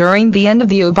 During the end of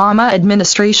the Obama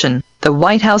administration, the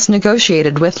White House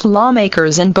negotiated with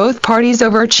lawmakers in both parties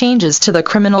over changes to the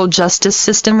criminal justice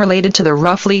system related to the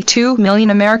roughly 2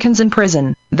 million Americans in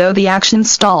prison, though the action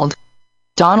stalled.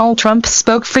 Donald Trump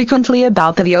spoke frequently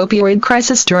about the opioid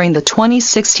crisis during the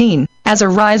 2016, as a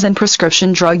rise in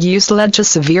prescription drug use led to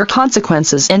severe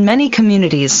consequences in many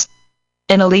communities.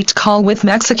 In a leaked call with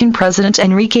Mexican President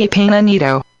Enrique Peña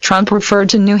Nieto, Trump referred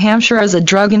to New Hampshire as a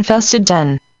drug-infested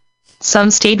den.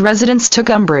 Some state residents took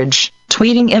umbrage,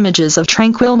 tweeting images of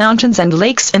tranquil mountains and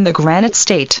lakes in the Granite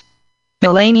State.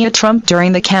 Melania Trump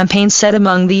during the campaign said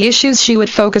among the issues she would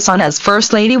focus on as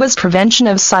First Lady was prevention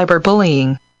of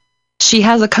cyberbullying. She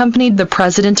has accompanied the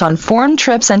president on foreign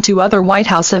trips and to other White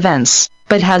House events,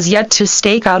 but has yet to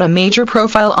stake out a major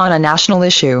profile on a national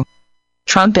issue.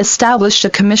 Trump established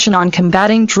a commission on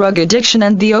combating drug addiction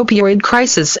and the opioid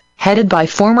crisis, headed by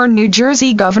former New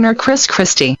Jersey Governor Chris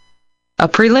Christie. A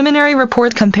preliminary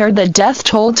report compared the death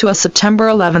toll to a September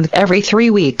 11th every 3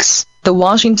 weeks, The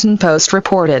Washington Post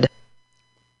reported.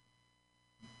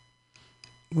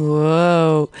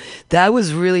 Whoa, that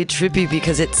was really trippy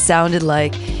because it sounded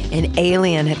like an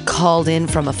alien had called in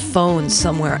from a phone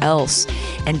somewhere else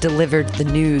and delivered the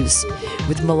news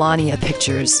with Melania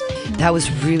pictures. That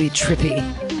was really trippy,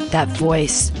 that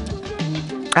voice.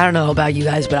 I don't know about you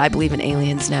guys, but I believe in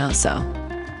aliens now, so.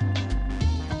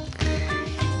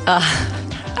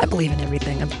 I believe in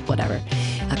everything, whatever.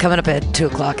 Coming up at 2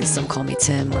 o'clock is Some Call Me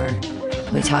Tim.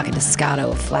 We'll be talking to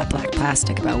Scotto of Flat Black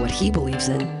Plastic about what he believes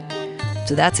in.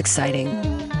 So that's exciting.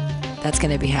 That's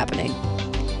going to be happening.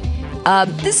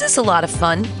 This is a lot of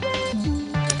fun.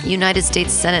 United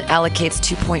States Senate allocates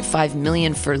 $2.5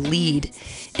 million for LEAD,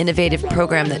 innovative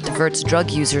program that diverts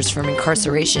drug users from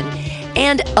incarceration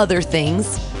and other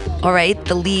things. All right,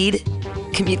 the LEAD,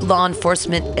 Law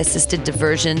Enforcement Assisted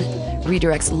Diversion,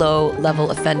 redirects low-level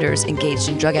offenders engaged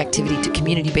in drug activity to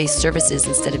community-based services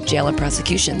instead of jail and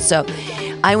prosecution. So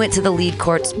I went to the LEAD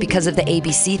courts because of the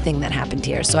ABC thing that happened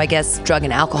here. So I guess drug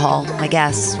and alcohol,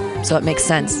 so it makes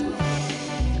sense.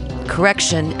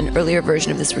 Correction, an earlier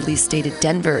version of this release stated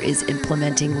Denver is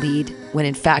implementing LEAD when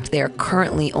in fact they are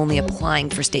currently only applying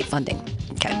for state funding.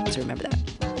 Okay, so remember that.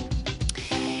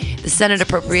 The Senate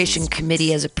Appropriation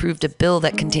Committee has approved a bill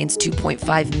that contains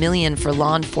 $2.5 million for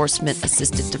law enforcement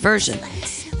assisted diversion.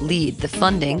 LEAD, the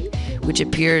funding, which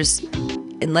appears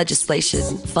in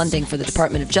legislation funding for the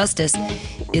Department of Justice,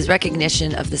 is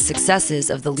recognition of the successes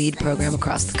of the LEAD program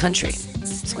across the country.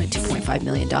 It's only $2.5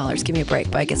 million. Give me a break,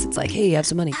 but I guess it's like, hey, you have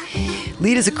some money.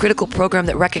 LEAD is a critical program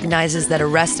that recognizes that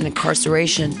arrest and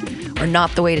incarceration are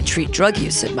not the way to treat drug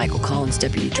use, said Michael Collins,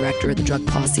 Deputy Director of the Drug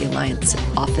Policy Alliance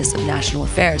Office of National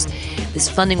Affairs. This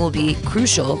funding will be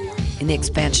crucial in the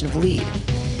expansion of LEAD.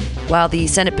 While the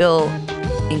Senate bill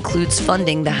includes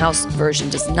funding, the House version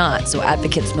does not, so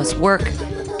advocates must work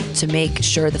to make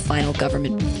sure the final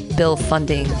government bill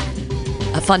funding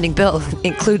bill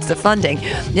includes the funding.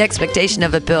 The expectation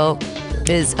of a bill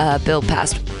is a bill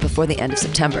passed before the end of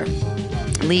September.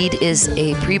 LEAD is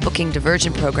a pre-booking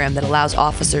diversion program that allows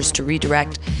officers to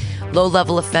redirect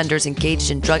low-level offenders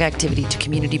engaged in drug activity to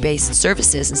community-based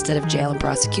services instead of jail and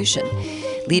prosecution.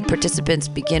 LEAD participants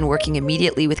begin working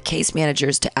immediately with case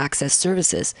managers to access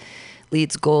services.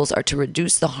 LEAD's goals are to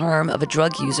reduce the harm of a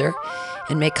drug user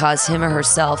and may cause him or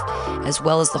herself, as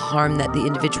well as the harm that the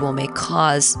individual may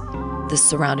cause the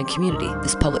surrounding community.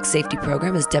 This public safety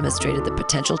program has demonstrated the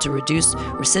potential to reduce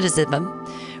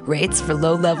recidivism rates for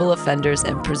low-level offenders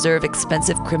and preserve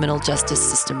expensive criminal justice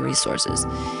system resources.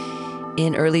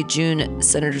 In early June,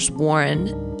 Senators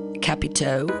Warren,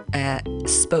 Capito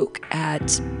spoke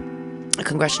at a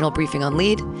congressional briefing on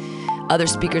LEAD. Other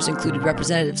speakers included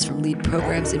representatives from LEAD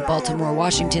programs in Baltimore,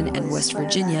 Washington, and West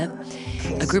Virginia.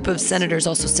 A group of senators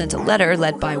also sent a letter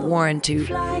led by Warren to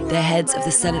the heads of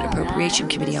the Senate Appropriation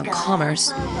Committee on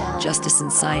Commerce, Justice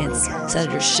and Science,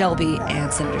 Senators Shelby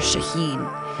and Senator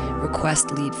Shaheen,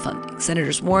 request LEAD funding.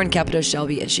 Senators Warren, Capito,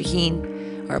 Shelby, and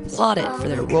Shaheen are applauded for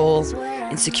their role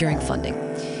in securing funding.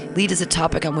 LEAD is a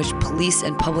topic on which police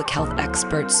and public health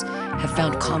experts have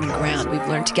found common ground. We've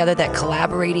learned together that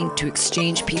collaborating to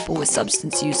exchange people with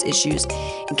substance use issues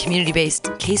in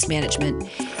community-based case management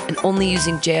and only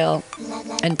using jail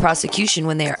and prosecution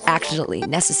when they are actually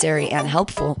necessary and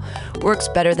helpful works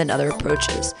better than other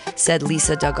approaches, said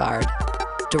Lisa Dugard,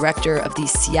 director of the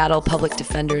Seattle Public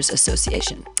Defenders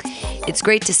Association. It's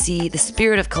great to see the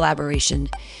spirit of collaboration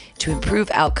to improve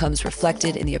outcomes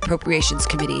reflected in the Appropriations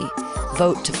Committee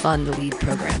vote to fund the LEAD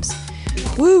programs.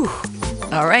 Woo!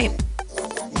 All right.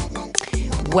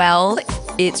 Well,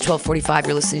 it's 12:45.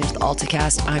 You're listening to the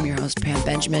Alta-Cast. I'm your host, Pam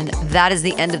Benjamin. That is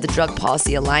the end of the Drug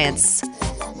Policy Alliance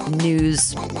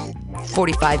News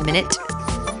 45-minute.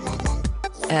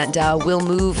 And we'll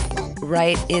move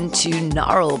right into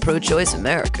NARAL, Pro-Choice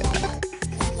America.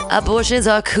 Abortions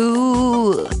are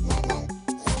cool.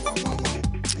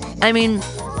 I mean,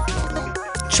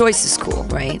 choice is cool,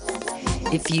 right?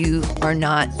 If you are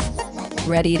not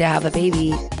ready to have a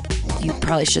baby, you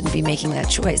probably shouldn't be making that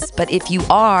choice. But if you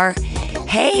are,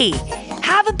 hey,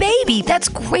 have a baby. That's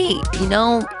great. You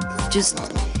know, just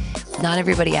not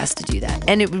everybody has to do that.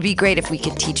 And it would be great if we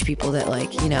could teach people that,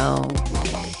 like, you know,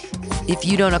 if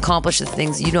you don't accomplish the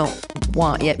things you don't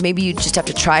want yet, maybe you just have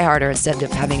to try harder instead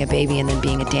of having a baby and then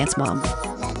being a dance mom.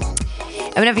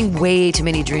 I've been having way too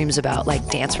many dreams about like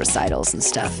dance recitals and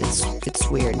stuff. It's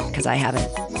weird because I haven't.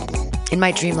 In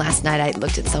my dream last night, I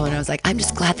looked at someone and I was like, I'm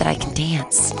just glad that I can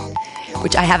dance,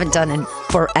 which I haven't done in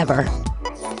forever.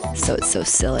 So it's so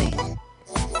silly.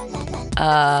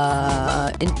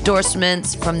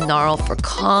 Endorsements from NARAL for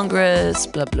Congress,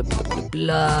 blah, blah, blah, blah,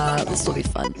 blah. This will be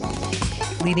fun.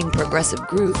 Leading progressive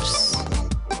groups.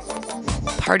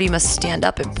 Party must stand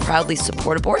up and proudly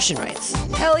support abortion rights.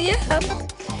 Hell yeah.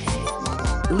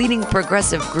 Leading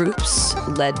progressive groups,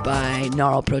 led by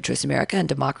NARAL, Pro-Choice America, and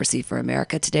Democracy for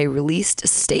America, today released a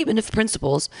statement of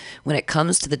principles when it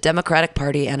comes to the Democratic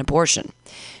Party and abortion.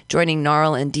 Joining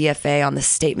NARAL and DFA on the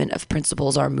statement of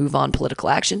principles are Move On Political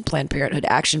Action, Planned Parenthood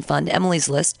Action Fund, Emily's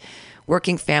List,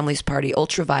 Working Families Party,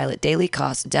 Ultraviolet, Daily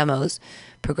Cost, Demos,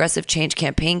 Progressive Change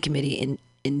Campaign Committee,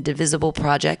 Indivisible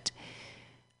Project,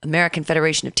 American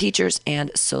Federation of Teachers, and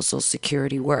Social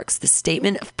Security Works. The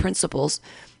statement of principles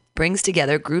brings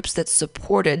together groups that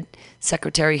supported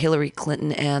Secretary Hillary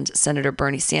Clinton and Senator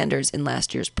Bernie Sanders in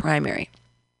last year's primary.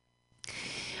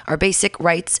 Our basic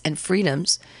rights and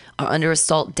freedoms are under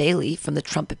assault daily from the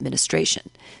Trump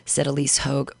administration, said Elise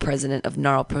Hogue, president of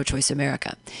NARAL Pro-Choice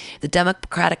America. The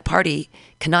Democratic Party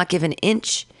cannot give an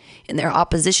inch in their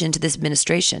opposition to this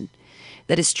administration.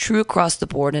 That is true across the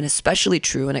board and especially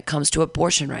true when it comes to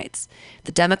abortion rights.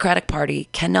 The Democratic Party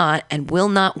cannot and will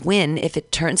not win if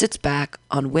it turns its back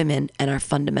on women and our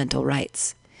fundamental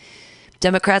rights.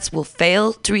 Democrats will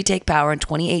fail to retake power in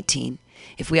 2018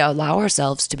 if we allow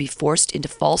ourselves to be forced into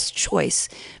false choice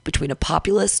between a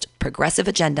populist, progressive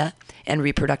agenda and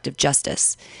reproductive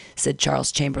justice, said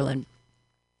Charles Chamberlain,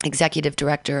 executive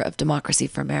director of Democracy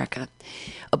for America.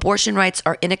 Abortion rights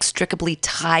are inextricably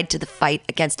tied to the fight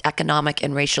against economic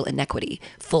and racial inequity,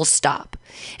 full stop.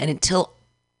 And until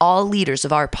all leaders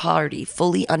of our party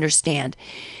fully understand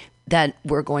that,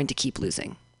 we're going to keep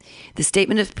losing. The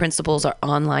statement of principles are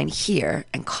online here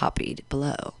and copied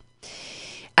below.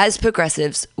 As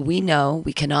progressives, we know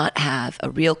we cannot have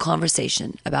a real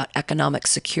conversation about economic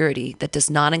security that does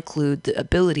not include the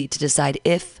ability to decide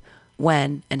if,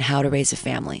 when, and how to raise a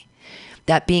family.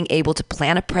 That being able to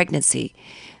plan a pregnancy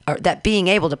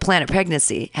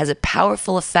has a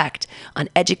powerful effect on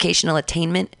educational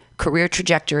attainment, career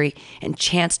trajectory, and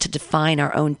chance to define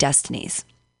our own destinies.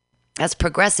 As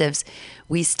progressives,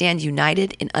 we stand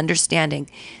united in understanding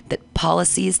that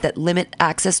policies that limit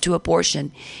access to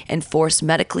abortion and force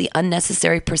medically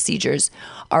unnecessary procedures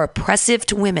are oppressive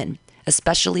to women,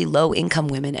 especially low-income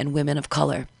women and women of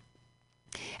color.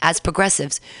 As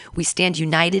progressives, we stand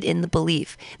united in the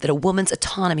belief that a woman's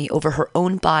autonomy over her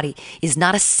own body is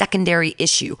not a secondary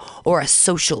issue or a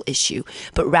social issue,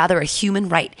 but rather a human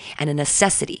right and a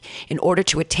necessity in order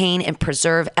to attain and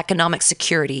preserve economic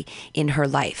security in her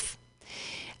life.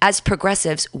 As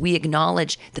progressives, we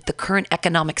acknowledge that the current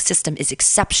economic system is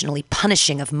exceptionally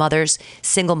punishing of mothers,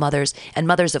 single mothers, and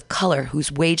mothers of color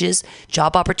whose wages,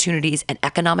 job opportunities, and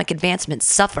economic advancements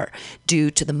suffer due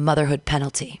to the motherhood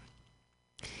penalty.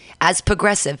 As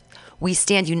progressive, we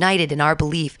stand united in our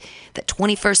belief that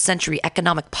 21st century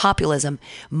economic populism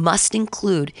must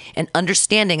include an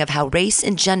understanding of how race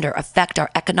and gender affect our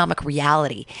economic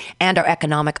reality and our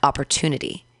economic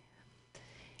opportunity.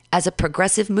 As a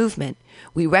progressive movement,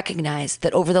 we recognize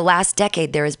that over the last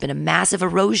decade there has been a massive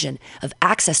erosion of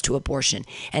access to abortion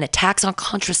and attacks on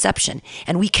contraception,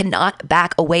 and we cannot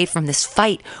back away from this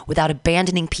fight without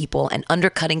abandoning people and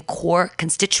undercutting core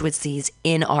constituencies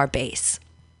in our base.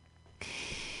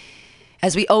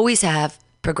 As we always have,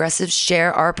 progressives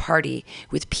share our party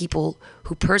with people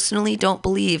who personally don't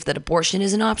believe that abortion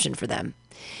is an option for them.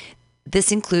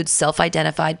 This includes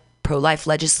self-identified pro-life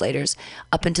legislators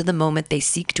up until the moment they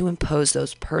seek to impose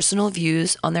those personal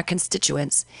views on their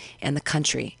constituents and the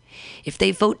country. If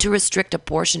they vote to restrict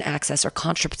abortion access or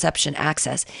contraception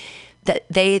access, that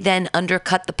they then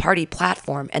undercut the party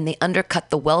platform and they undercut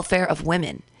the welfare of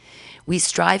women. We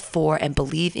strive for and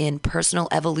believe in personal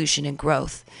evolution and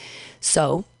growth.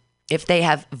 So, if they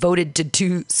have voted to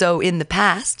do so in the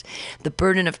past, the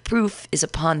burden of proof is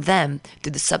upon them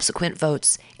through the subsequent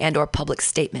votes and or public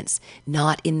statements,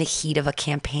 not in the heat of a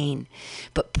campaign,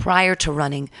 but prior to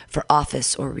running for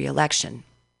office or re-election.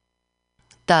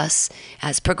 Thus,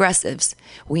 as progressives,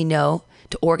 we know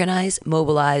to organize,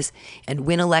 mobilize, and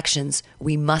win elections,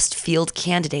 we must field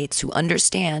candidates who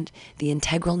understand the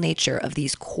integral nature of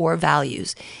these core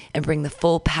values and bring the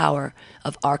full power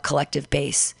of our collective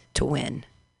base to win.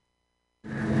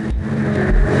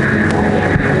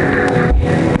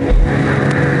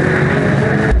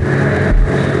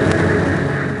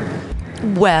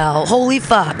 Well, holy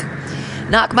fuck.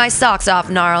 Knock my socks off,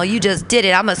 Gnarl. You just did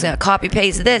it. I'm just gonna copy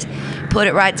paste this, put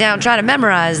it right down, try to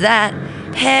memorize that.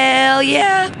 Hell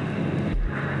yeah.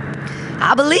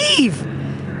 I believe.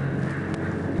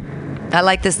 I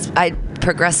like this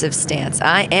progressive stance.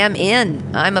 I am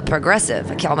in. I'm a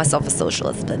progressive. I call myself a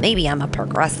socialist, but maybe I'm a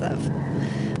progressive.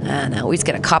 I know. We're just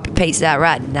going to copy paste that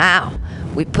right now.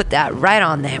 We put that right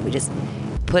on there. We just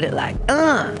put it like,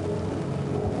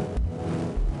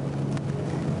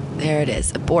 There it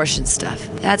is. Abortion stuff.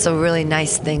 That's a really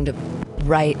nice thing to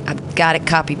write. I've got it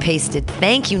copy pasted.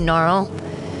 Thank you, Gnarl.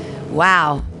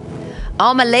 Wow.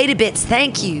 All my lady bits,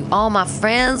 thank you. All my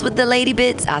friends with the lady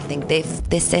bits, I think they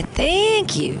said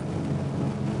thank you.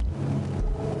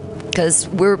 Because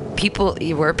we're people.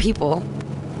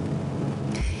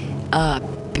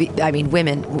 I mean,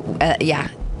 women, yeah.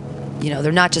 You know,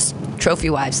 they're not just trophy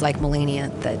wives like Melania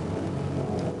that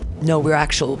know we're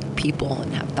actual people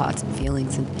and have thoughts and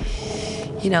feelings and,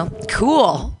 you know,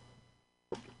 cool.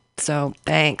 So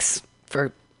thanks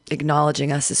for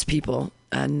acknowledging us as people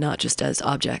and not just as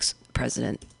objects,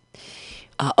 President.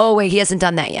 Oh, wait, he hasn't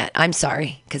done that yet. I'm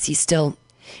sorry, because he still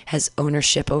has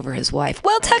ownership over his wife.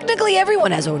 Well, technically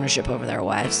everyone has ownership over their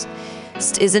wives.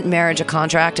 Isn't marriage a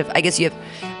contract? I guess you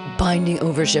have binding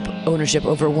ownership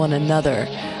over one another,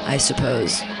 I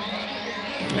suppose.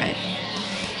 Right.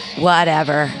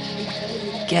 Whatever.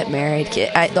 Get married.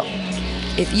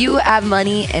 If you have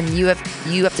money and you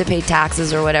have to pay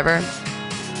taxes or whatever,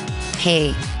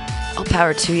 hey, all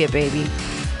power to you, baby.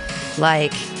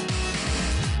 Like,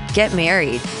 get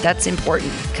married. That's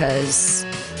important because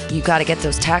you got to get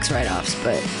those tax write-offs.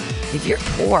 But if you're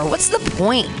poor, what's the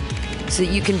point? So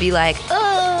you can be like,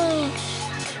 oh,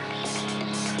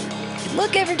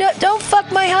 look, don't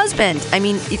fuck my husband. I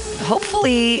mean,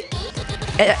 hopefully,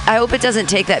 I hope it doesn't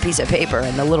take that piece of paper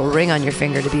and the little ring on your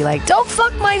finger to be like, don't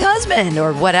fuck my husband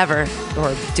or whatever,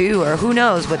 or do, or who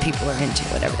knows what people are into,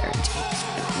 whatever they're into.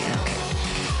 Yeah, okay.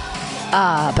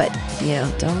 But, you know,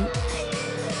 don't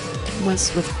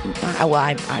mess with, well,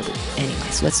 I would,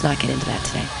 anyways, let's not get into that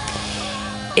today.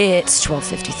 It's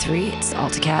 12:53. It's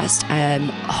Alta-Cast. I'm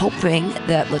hoping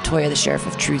that LaToya, the Sheriff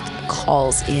of Truth,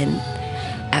 calls in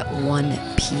at 1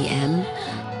 p.m.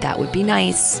 That would be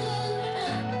nice.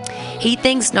 He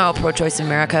thanks Gnarl Pro-Choice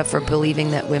America for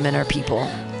believing that women are people.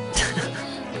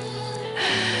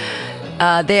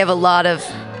 They have a lot of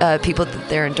people that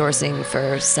they're endorsing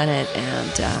for Senate,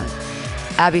 and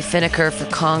Abby Finneker for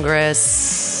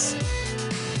Congress,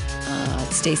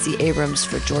 Stacey Abrams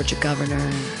for Georgia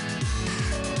Governor,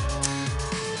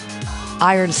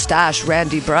 Iron Stash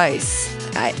Randy Bryce.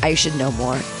 I should know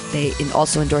more. They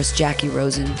also endorsed Jackie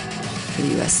Rosen for the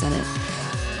U.S. Senate.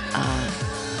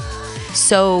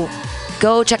 So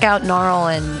go check out Gnarl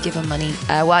and give them money.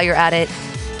 While you're at it,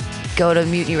 go to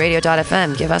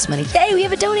MutinyRadio.fm. Give us money. Hey, we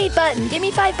have a donate button. Give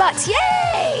me $5.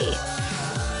 Yay!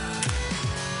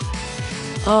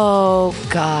 Oh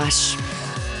gosh.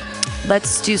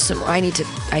 Let's do some. I need to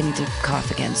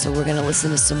cough again. So we're gonna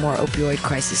listen to some more opioid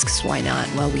crisis. Cause why not?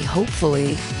 Well, we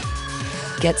hopefully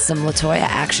get some LaToya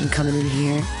action coming in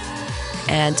here,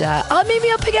 and maybe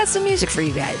I'll pick out some music for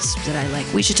you guys that I like.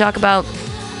 We should talk about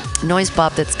Noise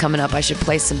Pop that's coming up. I should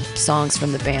play some songs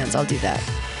from the bands. I'll do that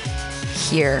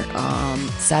here.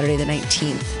 Saturday the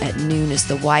 19th at noon is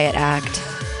the Wyatt Act,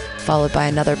 followed by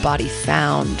Another Body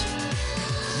Found.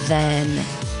 Then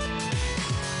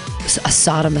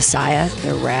Asada Messiah,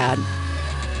 they're rad.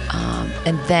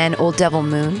 And then Old Devil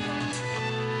Moon.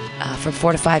 From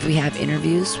 4 to 5 we have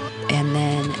interviews. And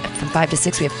then from 5 to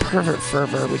 6 we have Pervert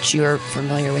Fervor, which you're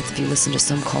familiar with if you listen to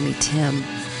Some Call Me Tim.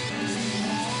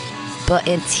 But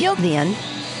until then,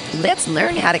 let's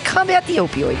learn how to combat the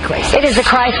opioid crisis. It is a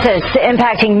crisis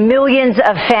impacting millions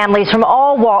of families from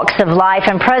all walks of life,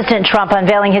 and President Trump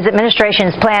unveiling his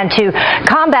administration's plan to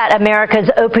combat America's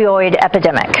opioid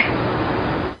epidemic.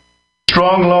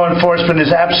 Strong law enforcement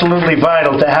is absolutely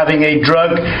vital to having a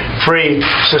drug-free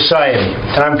society.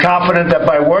 And I'm confident that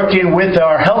by working with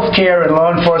our healthcare and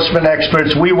law enforcement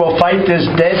experts, we will fight this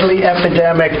deadly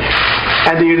epidemic,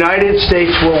 and the United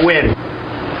States will win.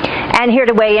 And here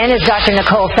to weigh in is Dr.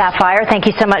 Nicole Saphier. Thank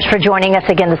you so much for joining us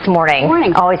again this morning.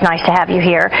 Morning. Always nice to have you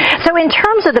here. So in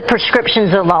terms of the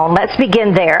prescriptions alone, let's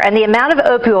begin there. And the amount of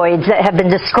opioids that have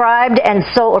been prescribed and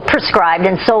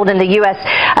sold in the U.S.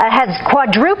 Has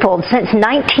quadrupled since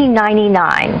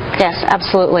 1999. Yes,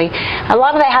 absolutely. A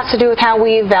lot of that has to do with how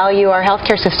we value our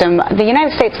healthcare system. The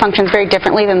United States functions very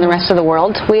differently than the rest of the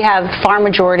world. We have far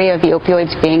majority of the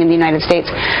opioids being in the United States.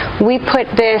 We put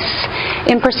this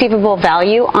imperceivable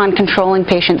value on controlling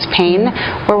patients' pain,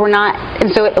 where we're not,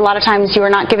 and so a lot of times you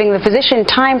are not giving the physician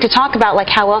time to talk about like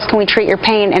how else can we treat your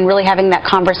pain, and really having that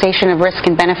conversation of risk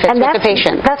and benefits with the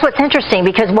patient. That's what's interesting,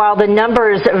 because while the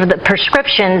numbers of the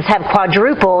prescriptions have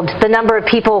quadrupled, the number of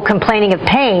people complaining of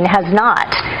pain has not.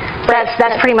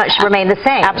 That's pretty much remained the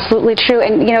same. Absolutely true.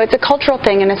 And you know, it's a cultural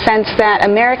thing in a sense that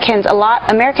Americans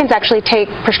actually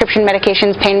take prescription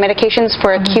medications, pain medications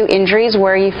for acute injuries,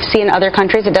 where you see in other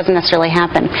countries it doesn't necessarily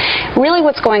happen. Really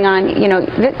what's going on, you know,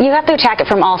 you have to attack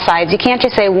it from all sides. You can't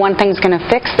just say one thing's going to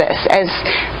fix this. As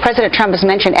President Trump has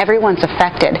mentioned, everyone's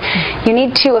affected. You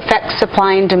need to affect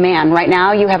supply and demand. Right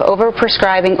now you have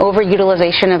overprescribing,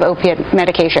 overutilization of opiate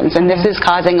medications, and this is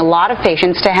causing a lot of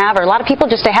patients to have, or a lot of people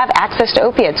just to have access to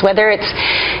opiates, whether it's,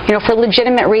 you know, for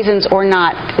legitimate reasons or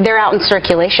not. They're out in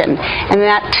circulation, and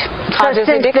that causes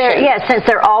addiction. Since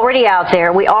they're already out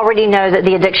there, we already know that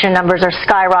the addiction numbers are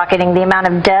skyrocketing, the amount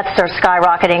of deaths are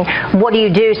skyrocketing. What do you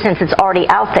do since it's already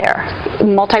out there?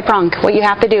 Multi-pronged. What you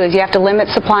have to do is you have to limit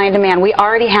supply and demand. We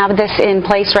already have this in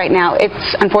place right now.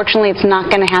 Unfortunately, it's not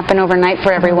going to happen overnight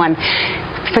for everyone.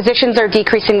 Physicians are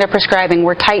decreasing their prescribing.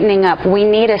 We're tightening up. We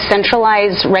need a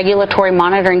centralized regulatory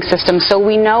monitoring system so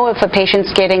we know if a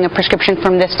patient's getting a prescription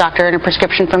from this doctor and a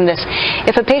prescription from this.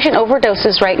 If a patient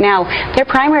overdoses right now, their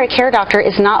primary care doctor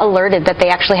is not alerted that they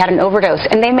actually had an overdose,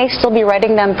 and they may still be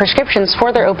writing them prescriptions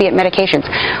for their opiate medications.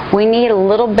 We need a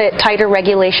little bit tighter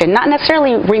regulation, not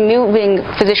necessarily removing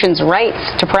physicians'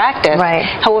 rights to practice. Right.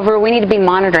 However, we need to be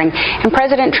monitoring. And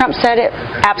President Trump said it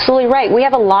absolutely right. We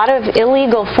have a lot of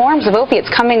illegal forms of opiates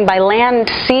coming by land,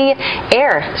 sea,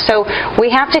 air. So we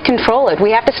have to control it.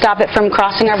 We have to stop it from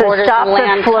crossing our borders and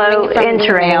land,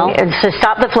 to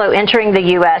stop the flow entering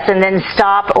the U.S. and then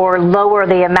stop or lower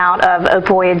the amount of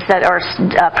opioids that are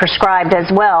prescribed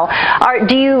as well.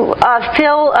 Do you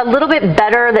feel a little bit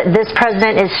better that this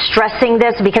president is stressing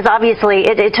this? Because obviously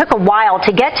it took a while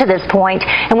to get to this point,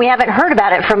 and we haven't heard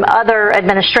about it from other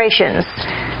administrations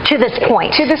to this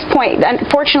point.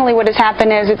 Unfortunately, what has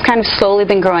happened is it's kind of slowly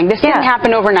been growing. This didn't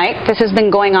happen overnight. This has been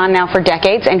going on now for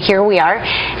decades, and here we are,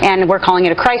 and we're calling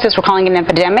it a crisis. We're calling it an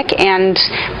epidemic, and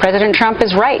President Trump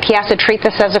is right. He has to treat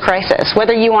this as a crisis.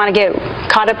 Whether you want to get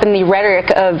caught up in the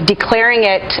rhetoric of declaring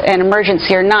it an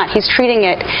emergency or not, he's treating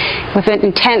it with an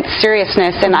intense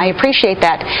seriousness, and I appreciate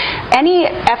that. Any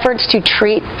efforts to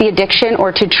treat the addiction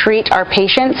or to treat our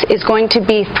patients is going to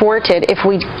be thwarted if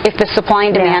the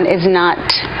supply and demand is not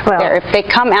there. If they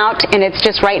come out and it's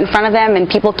just right in front of them and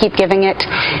people keep giving it,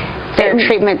 their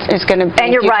treatment is going to be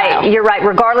And you're futile. right. You're right.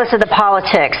 Regardless of the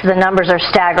politics, the numbers are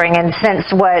staggering. And since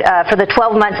for the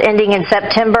 12 months ending in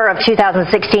September of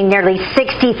 2016, nearly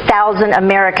 60,000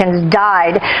 Americans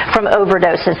died from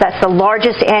overdoses. That's the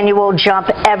largest annual jump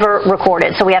ever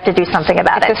recorded. So we have to do something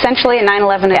about it. It's essentially a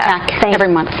 9/11 attack every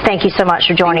month. Thank you so much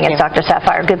for joining us, Dr.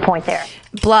 Sapphire. Good point there.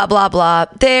 Blah, blah, blah.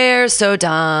 They're so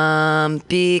dumb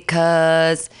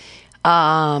because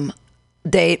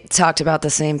they talked about the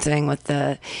same thing with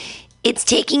the... It's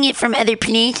taking it from other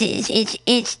places.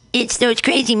 It's those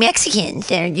crazy Mexicans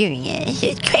that are doing it.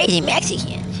 It's crazy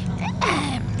Mexicans.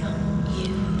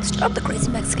 Stop the crazy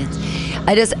Mexicans.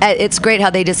 It's great how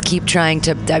they just keep trying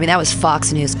to... I mean, that was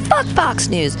Fox News. Fuck Fox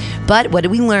News. But what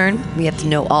did we learn? We have to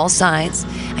know all sides.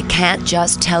 I can't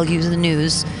just tell you the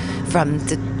news from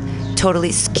the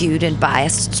totally skewed and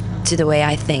biased to the way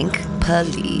I think.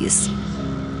 Please.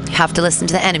 Have to listen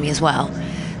to the enemy as well.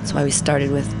 That's why we started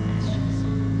with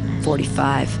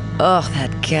 45. Ugh,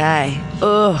 that guy.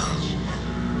 Ugh.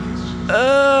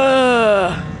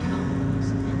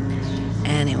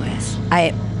 Anyways,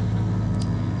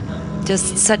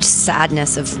 just such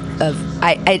sadness of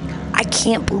I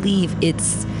can't believe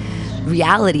it's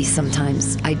reality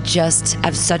sometimes. I just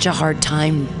have such a hard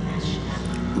time,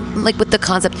 like, with the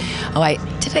concept.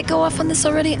 Did I go off on this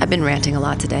already? I've been ranting a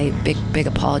lot today. Big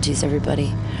apologies,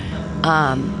 everybody.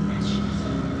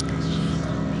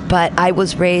 But I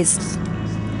was raised,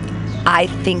 I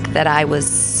think that I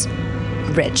was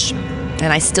rich,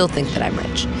 and I still think that I'm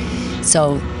rich.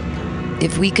 So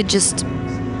if we could just,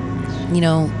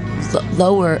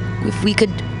 lower, if we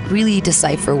could really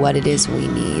decipher what it is we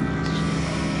need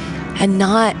and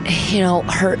not,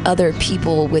 hurt other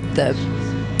people with the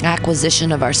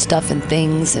acquisition of our stuff and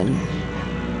things. And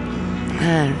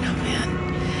I don't know, man.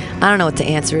 I don't know what the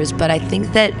answer is, but I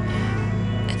think that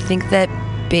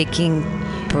baking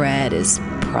bread is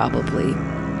probably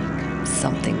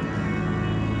something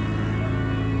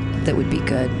that would be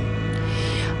good.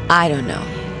 I don't know.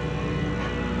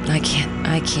 I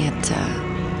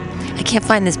can't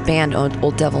find this band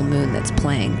Old Devil Moon that's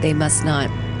playing. They must not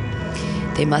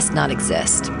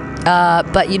exist.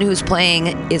 But you know who's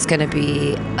playing is going to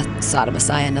be a Sodom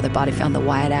Messiah, Another Body Found, the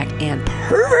Wyatt Act, and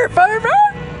Pervert.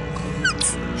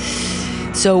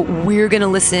 So we're going to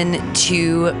listen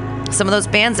to some of those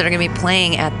bands that are going to be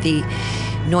playing at the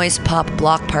Noise Pop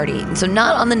Block Party. So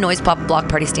not on the Noise Pop Block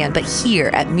Party stand, but here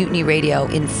at Mutiny Radio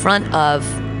in front of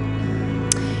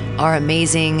our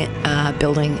amazing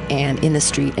building and in the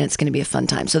street, and it's going to be a fun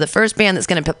time. So the first band that's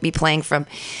going to be playing from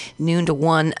noon to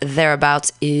 1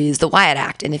 thereabouts is the Wyatt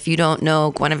Act. And if you don't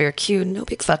know Guinevere Q, no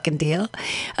big fucking deal.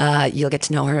 You'll get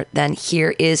to know her. Then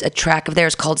here is a track of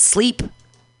theirs called Sleep.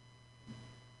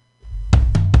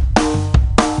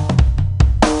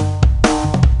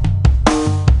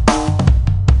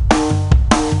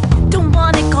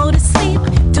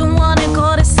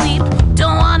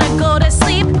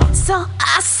 So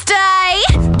I stay.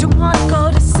 Don't wanna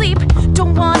go to sleep.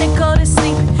 Don't wanna go to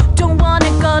sleep. Don't wanna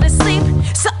go to sleep.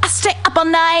 So I stay up all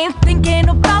night thinking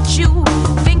about you,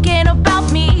 thinking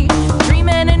about me,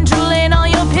 dreaming and drooling on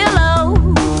your pillow.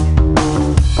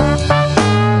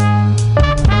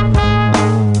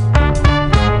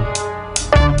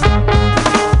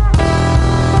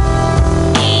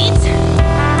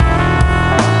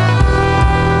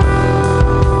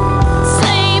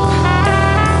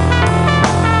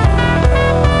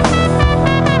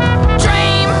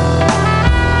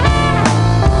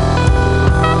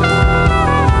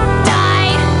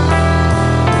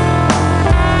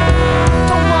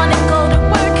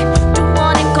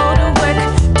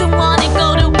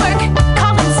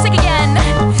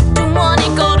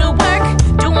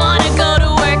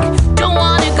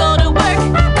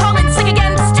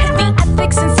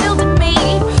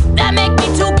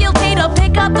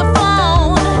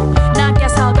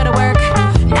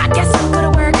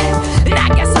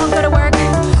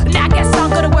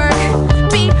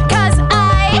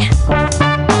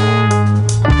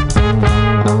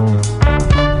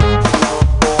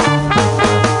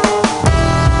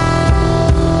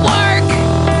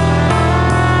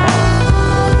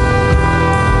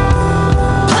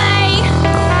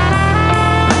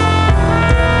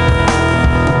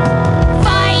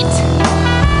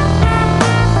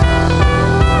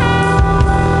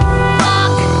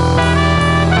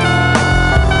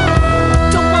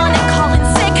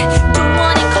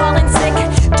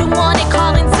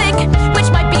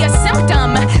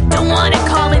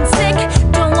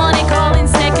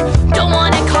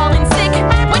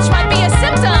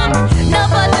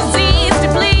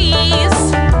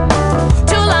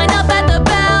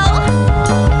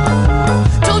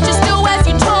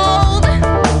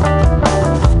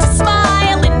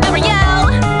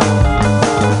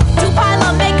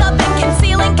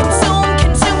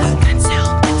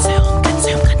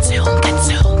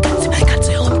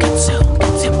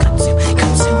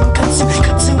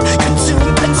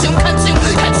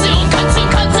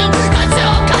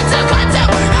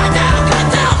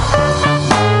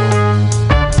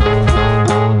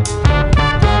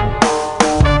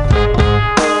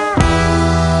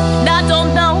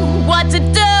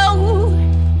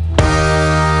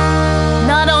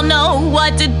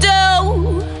 what to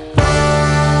do.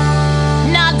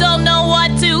 And I don't know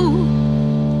what to do.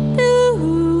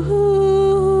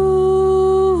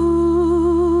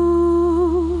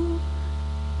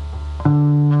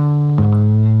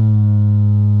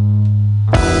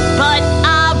 But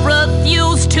I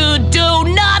refuse to do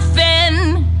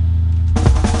nothing.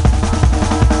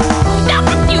 I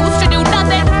refuse to do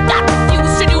nothing. I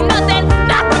refuse to do nothing.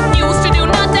 I refuse to do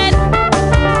nothing.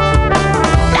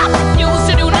 I refuse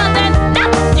to do nothing. I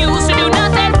refuse to do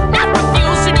nothing. I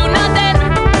refuse to do nothing.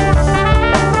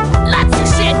 Let's do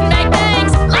shit and make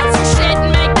things. Let's do shit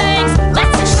and make things.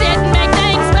 Let's do shit and make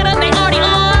things better than they already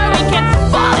are. We can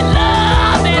fall in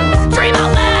love and dream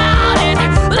out loud and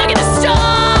look at the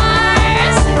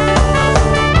stars.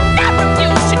 I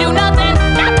refuse to do nothing.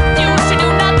 I refuse to do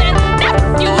nothing. I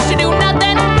refuse to do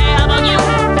nothing. How about you?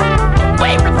 We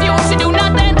refuse to do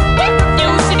nothing. We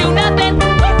refuse to do nothing. We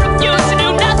refuse to do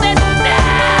nothing. No!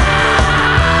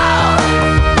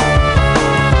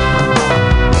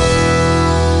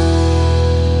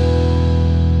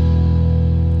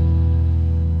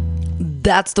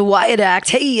 That's the Wyatt Act.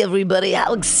 Hey, everybody,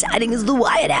 how exciting is the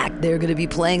Wyatt Act? They're going to be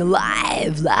playing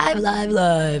live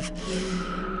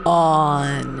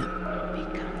on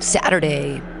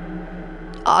Saturday,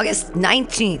 August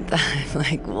 19th. I'm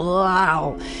like,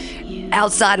 wow.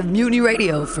 Outside of Mutiny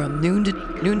Radio from noon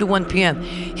to 1 p.m.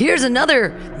 Here's another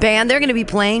band. They're going to be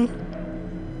playing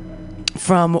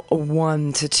from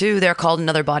 1 to 2. They're called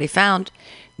Another Body Found.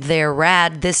 They're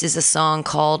rad. This is a song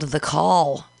called The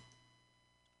Call.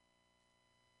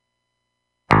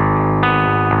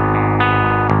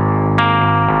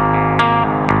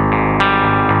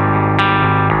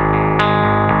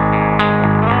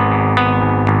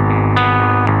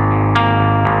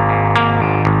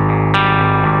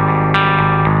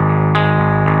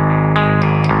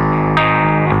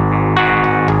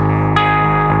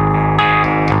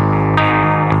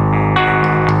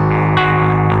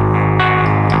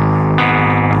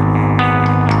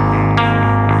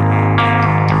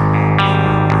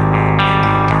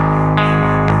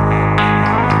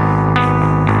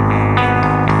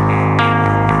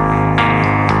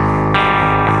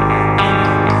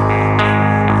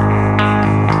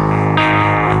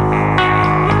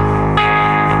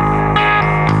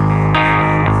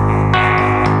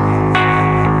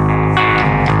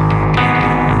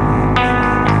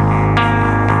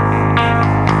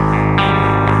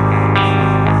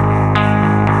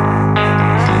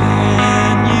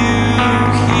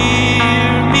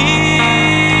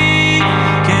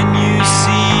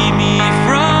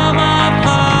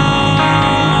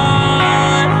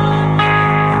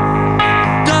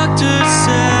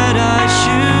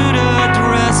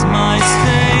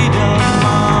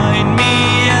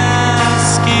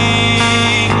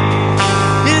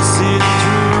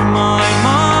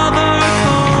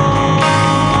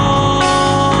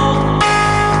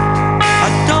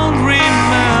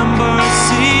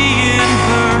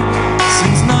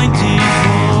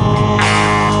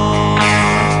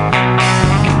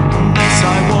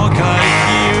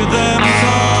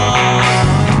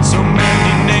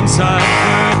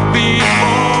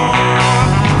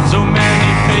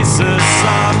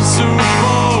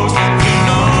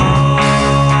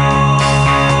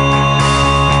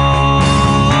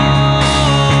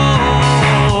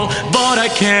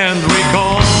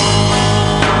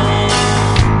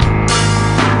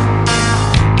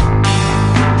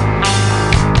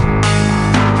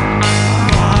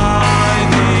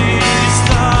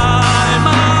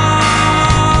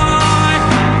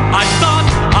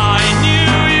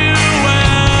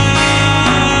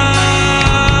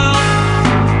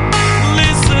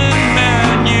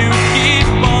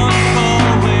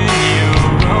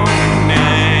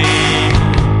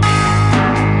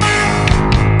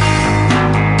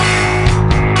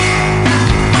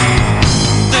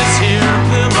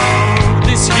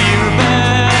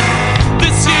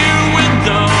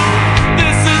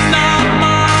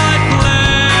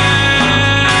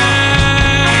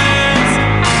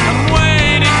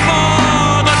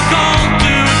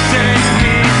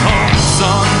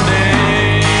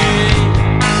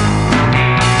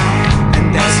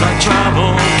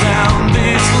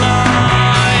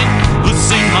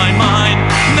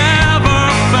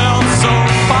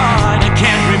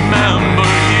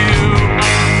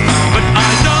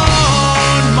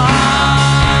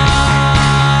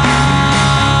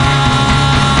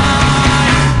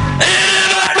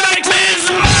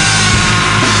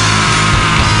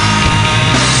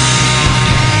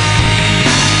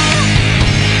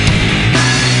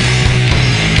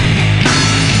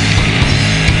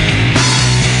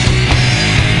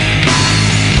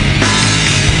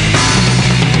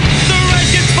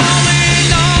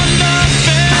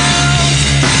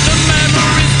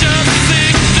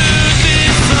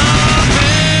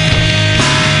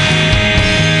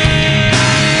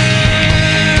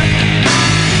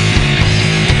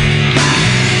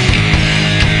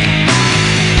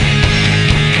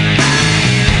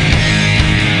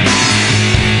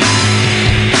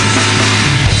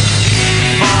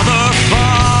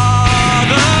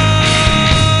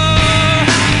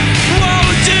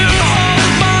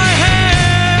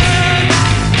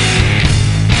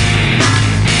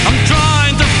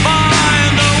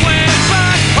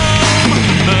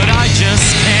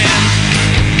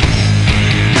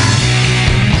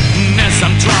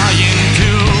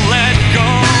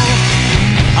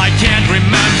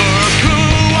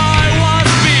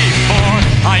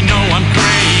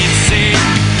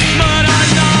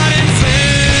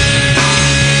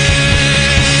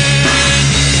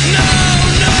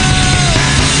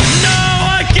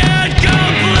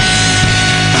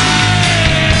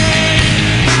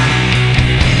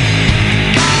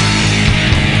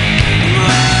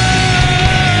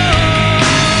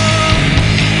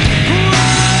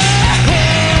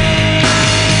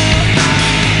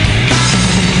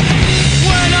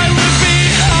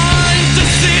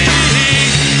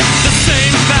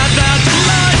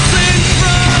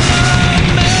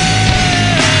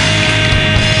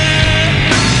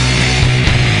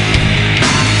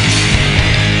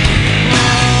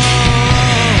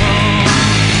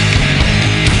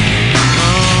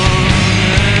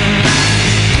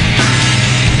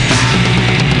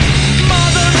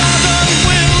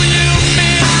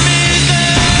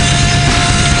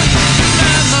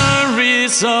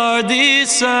 Words are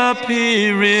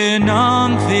disappearing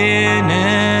on thin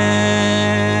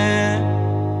air.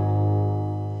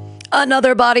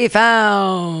 Another body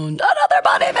found. Another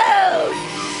body found.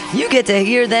 You get to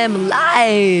hear them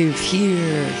live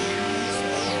here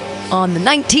on the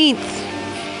 19th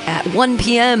at 1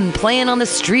 p.m. playing on the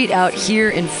street out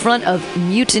here in front of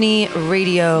Mutiny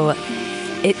Radio.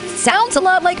 It sounds a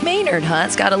lot like Maynard, huh?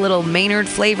 It's got a little Maynard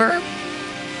flavor.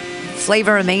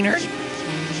 Flavor of Maynard.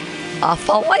 A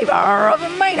flavor of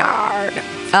Maynard.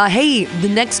 Hey, the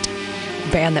next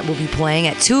band that will be playing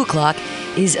at 2 o'clock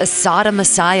is Asada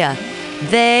Messiah.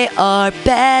 They are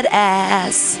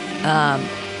badass.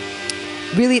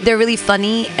 They're really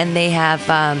funny, and they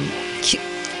have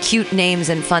cute names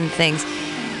and fun things.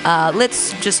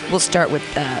 We'll start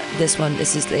with this one.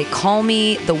 This is They Call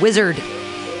Me the Wizard.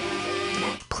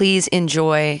 Please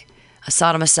enjoy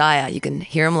Asada Messiah. You can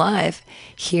hear him live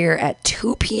here at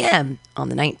 2 p.m. on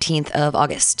the 19th of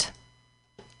August.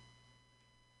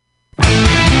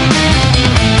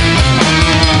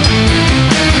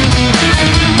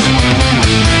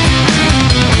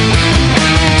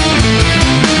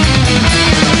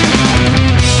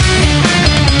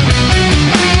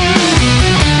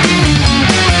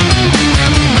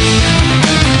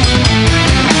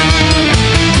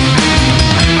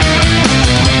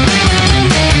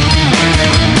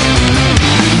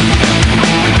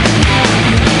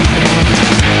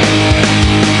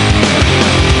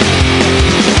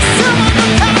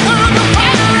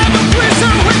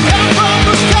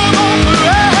 Come on.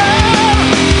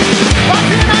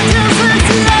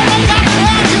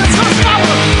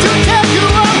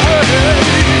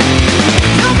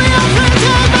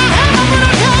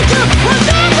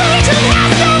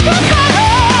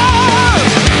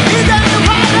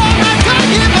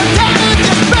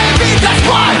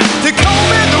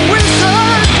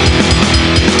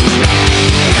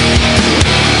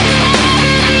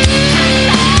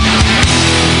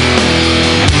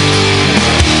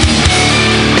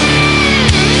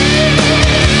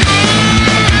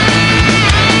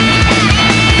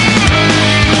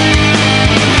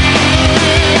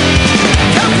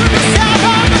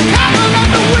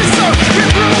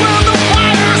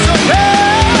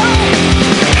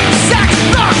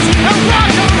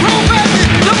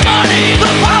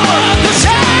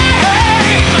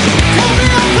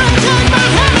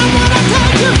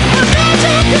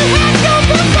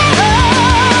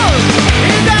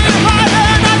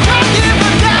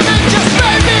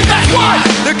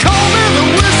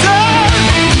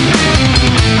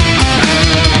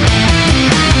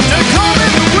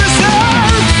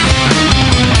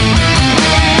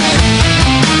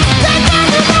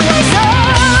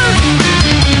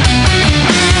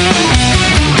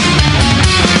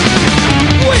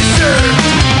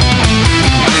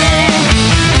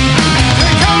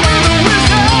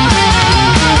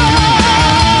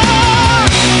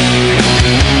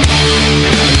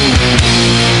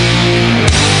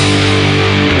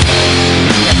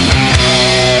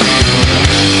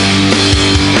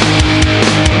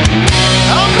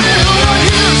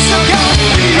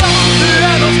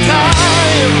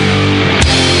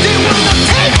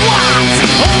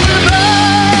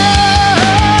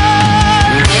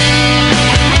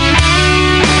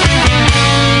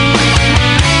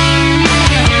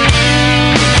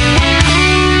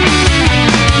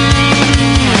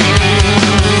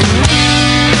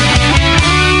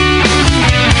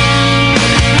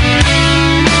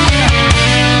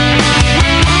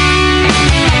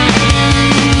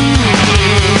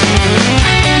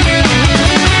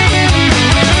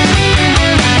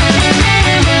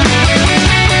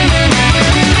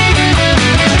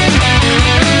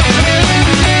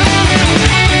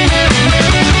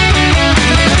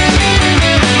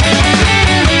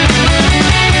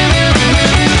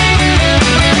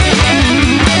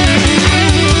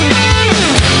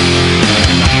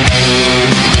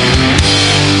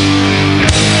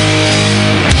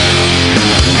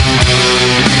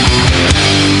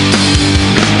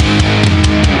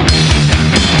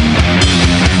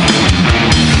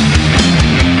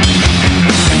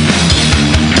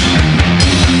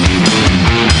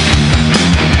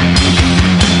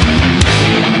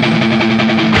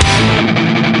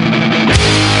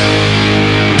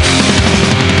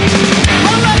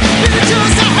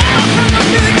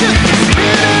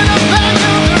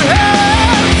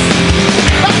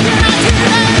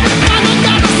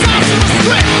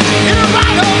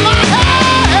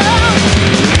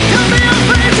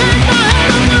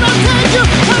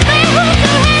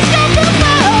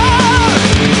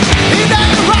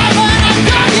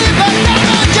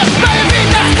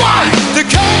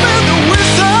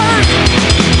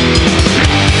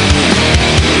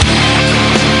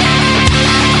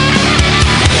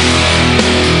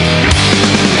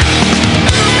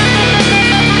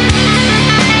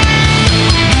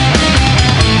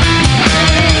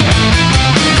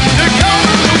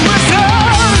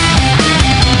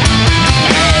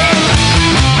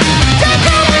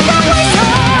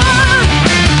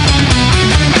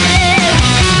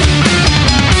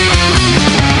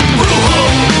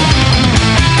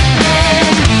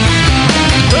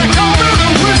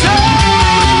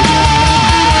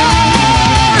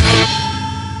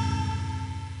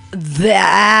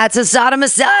 That's Asada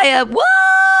Messiah.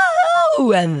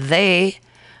 Whoa! And they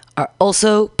are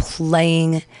also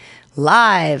playing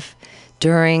live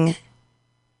during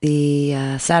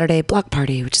the Saturday block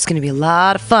party, which is going to be a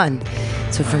lot of fun.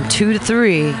 So from 2 to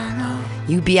 3,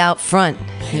 you be out front.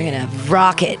 You're going to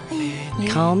rock it.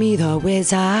 Call me the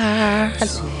wizard.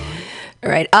 All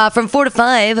right. From 4 to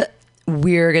 5,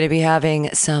 we're going to be having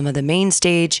some of the main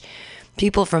stage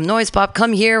people from Noise Pop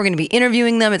come here. We're going to be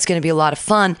interviewing them. It's going to be a lot of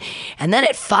fun. And then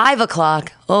at 5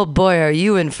 o'clock, oh boy, are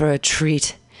you in for a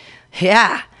treat.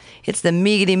 Yeah, it's the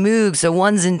Meagity Moogs, the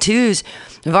ones and twos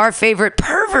of our favorite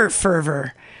Pervert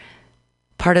Fervor,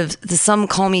 part of the Some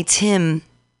Call Me Tim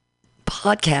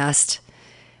podcast.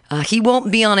 He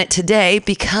won't be on it today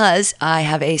because I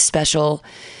have a special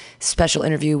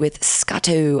interview with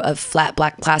Scotto of Flat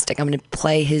Black Plastic. I'm going to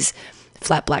play his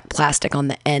Flat Black Plastic on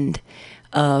the end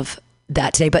of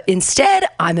that today. But instead,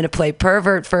 I'm going to play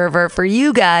Pervert Fervor for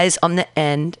you guys on the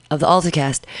end of the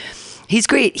Alta-Cast. He's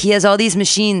great. He has all these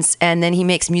machines, and then he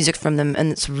makes music from them,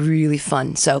 and it's really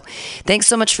fun. So thanks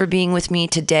so much for being with me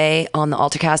today on the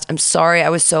Alta-Cast. I'm sorry I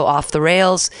was so off the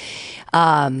rails.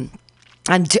 I'm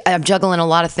juggling a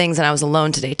lot of things, and I was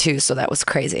alone today, too, so that was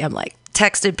crazy. I'm like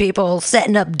texting people,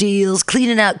 setting up deals,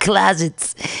 cleaning out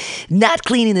closets, not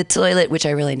cleaning the toilet, which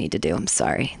I really need to do. I'm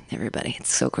sorry, everybody.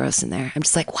 It's so gross in there. I'm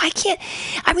just like, why can't...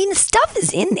 I mean, the stuff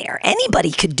is in there.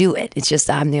 Anybody could do it. It's just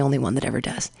I'm the only one that ever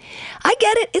does. I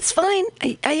get it. It's fine.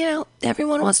 I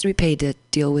everyone wants to be paid to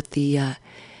deal with the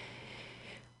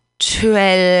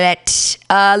toilet.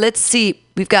 Let's see.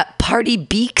 We've got Party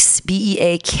Beaks,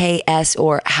 Beaks,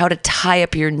 or How to Tie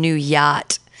Up Your New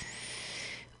Yacht.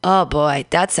 Oh boy,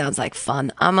 that sounds like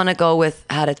fun. I'm going to go with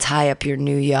How to Tie Up Your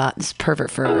New Yacht. It's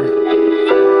Pervert Fervor.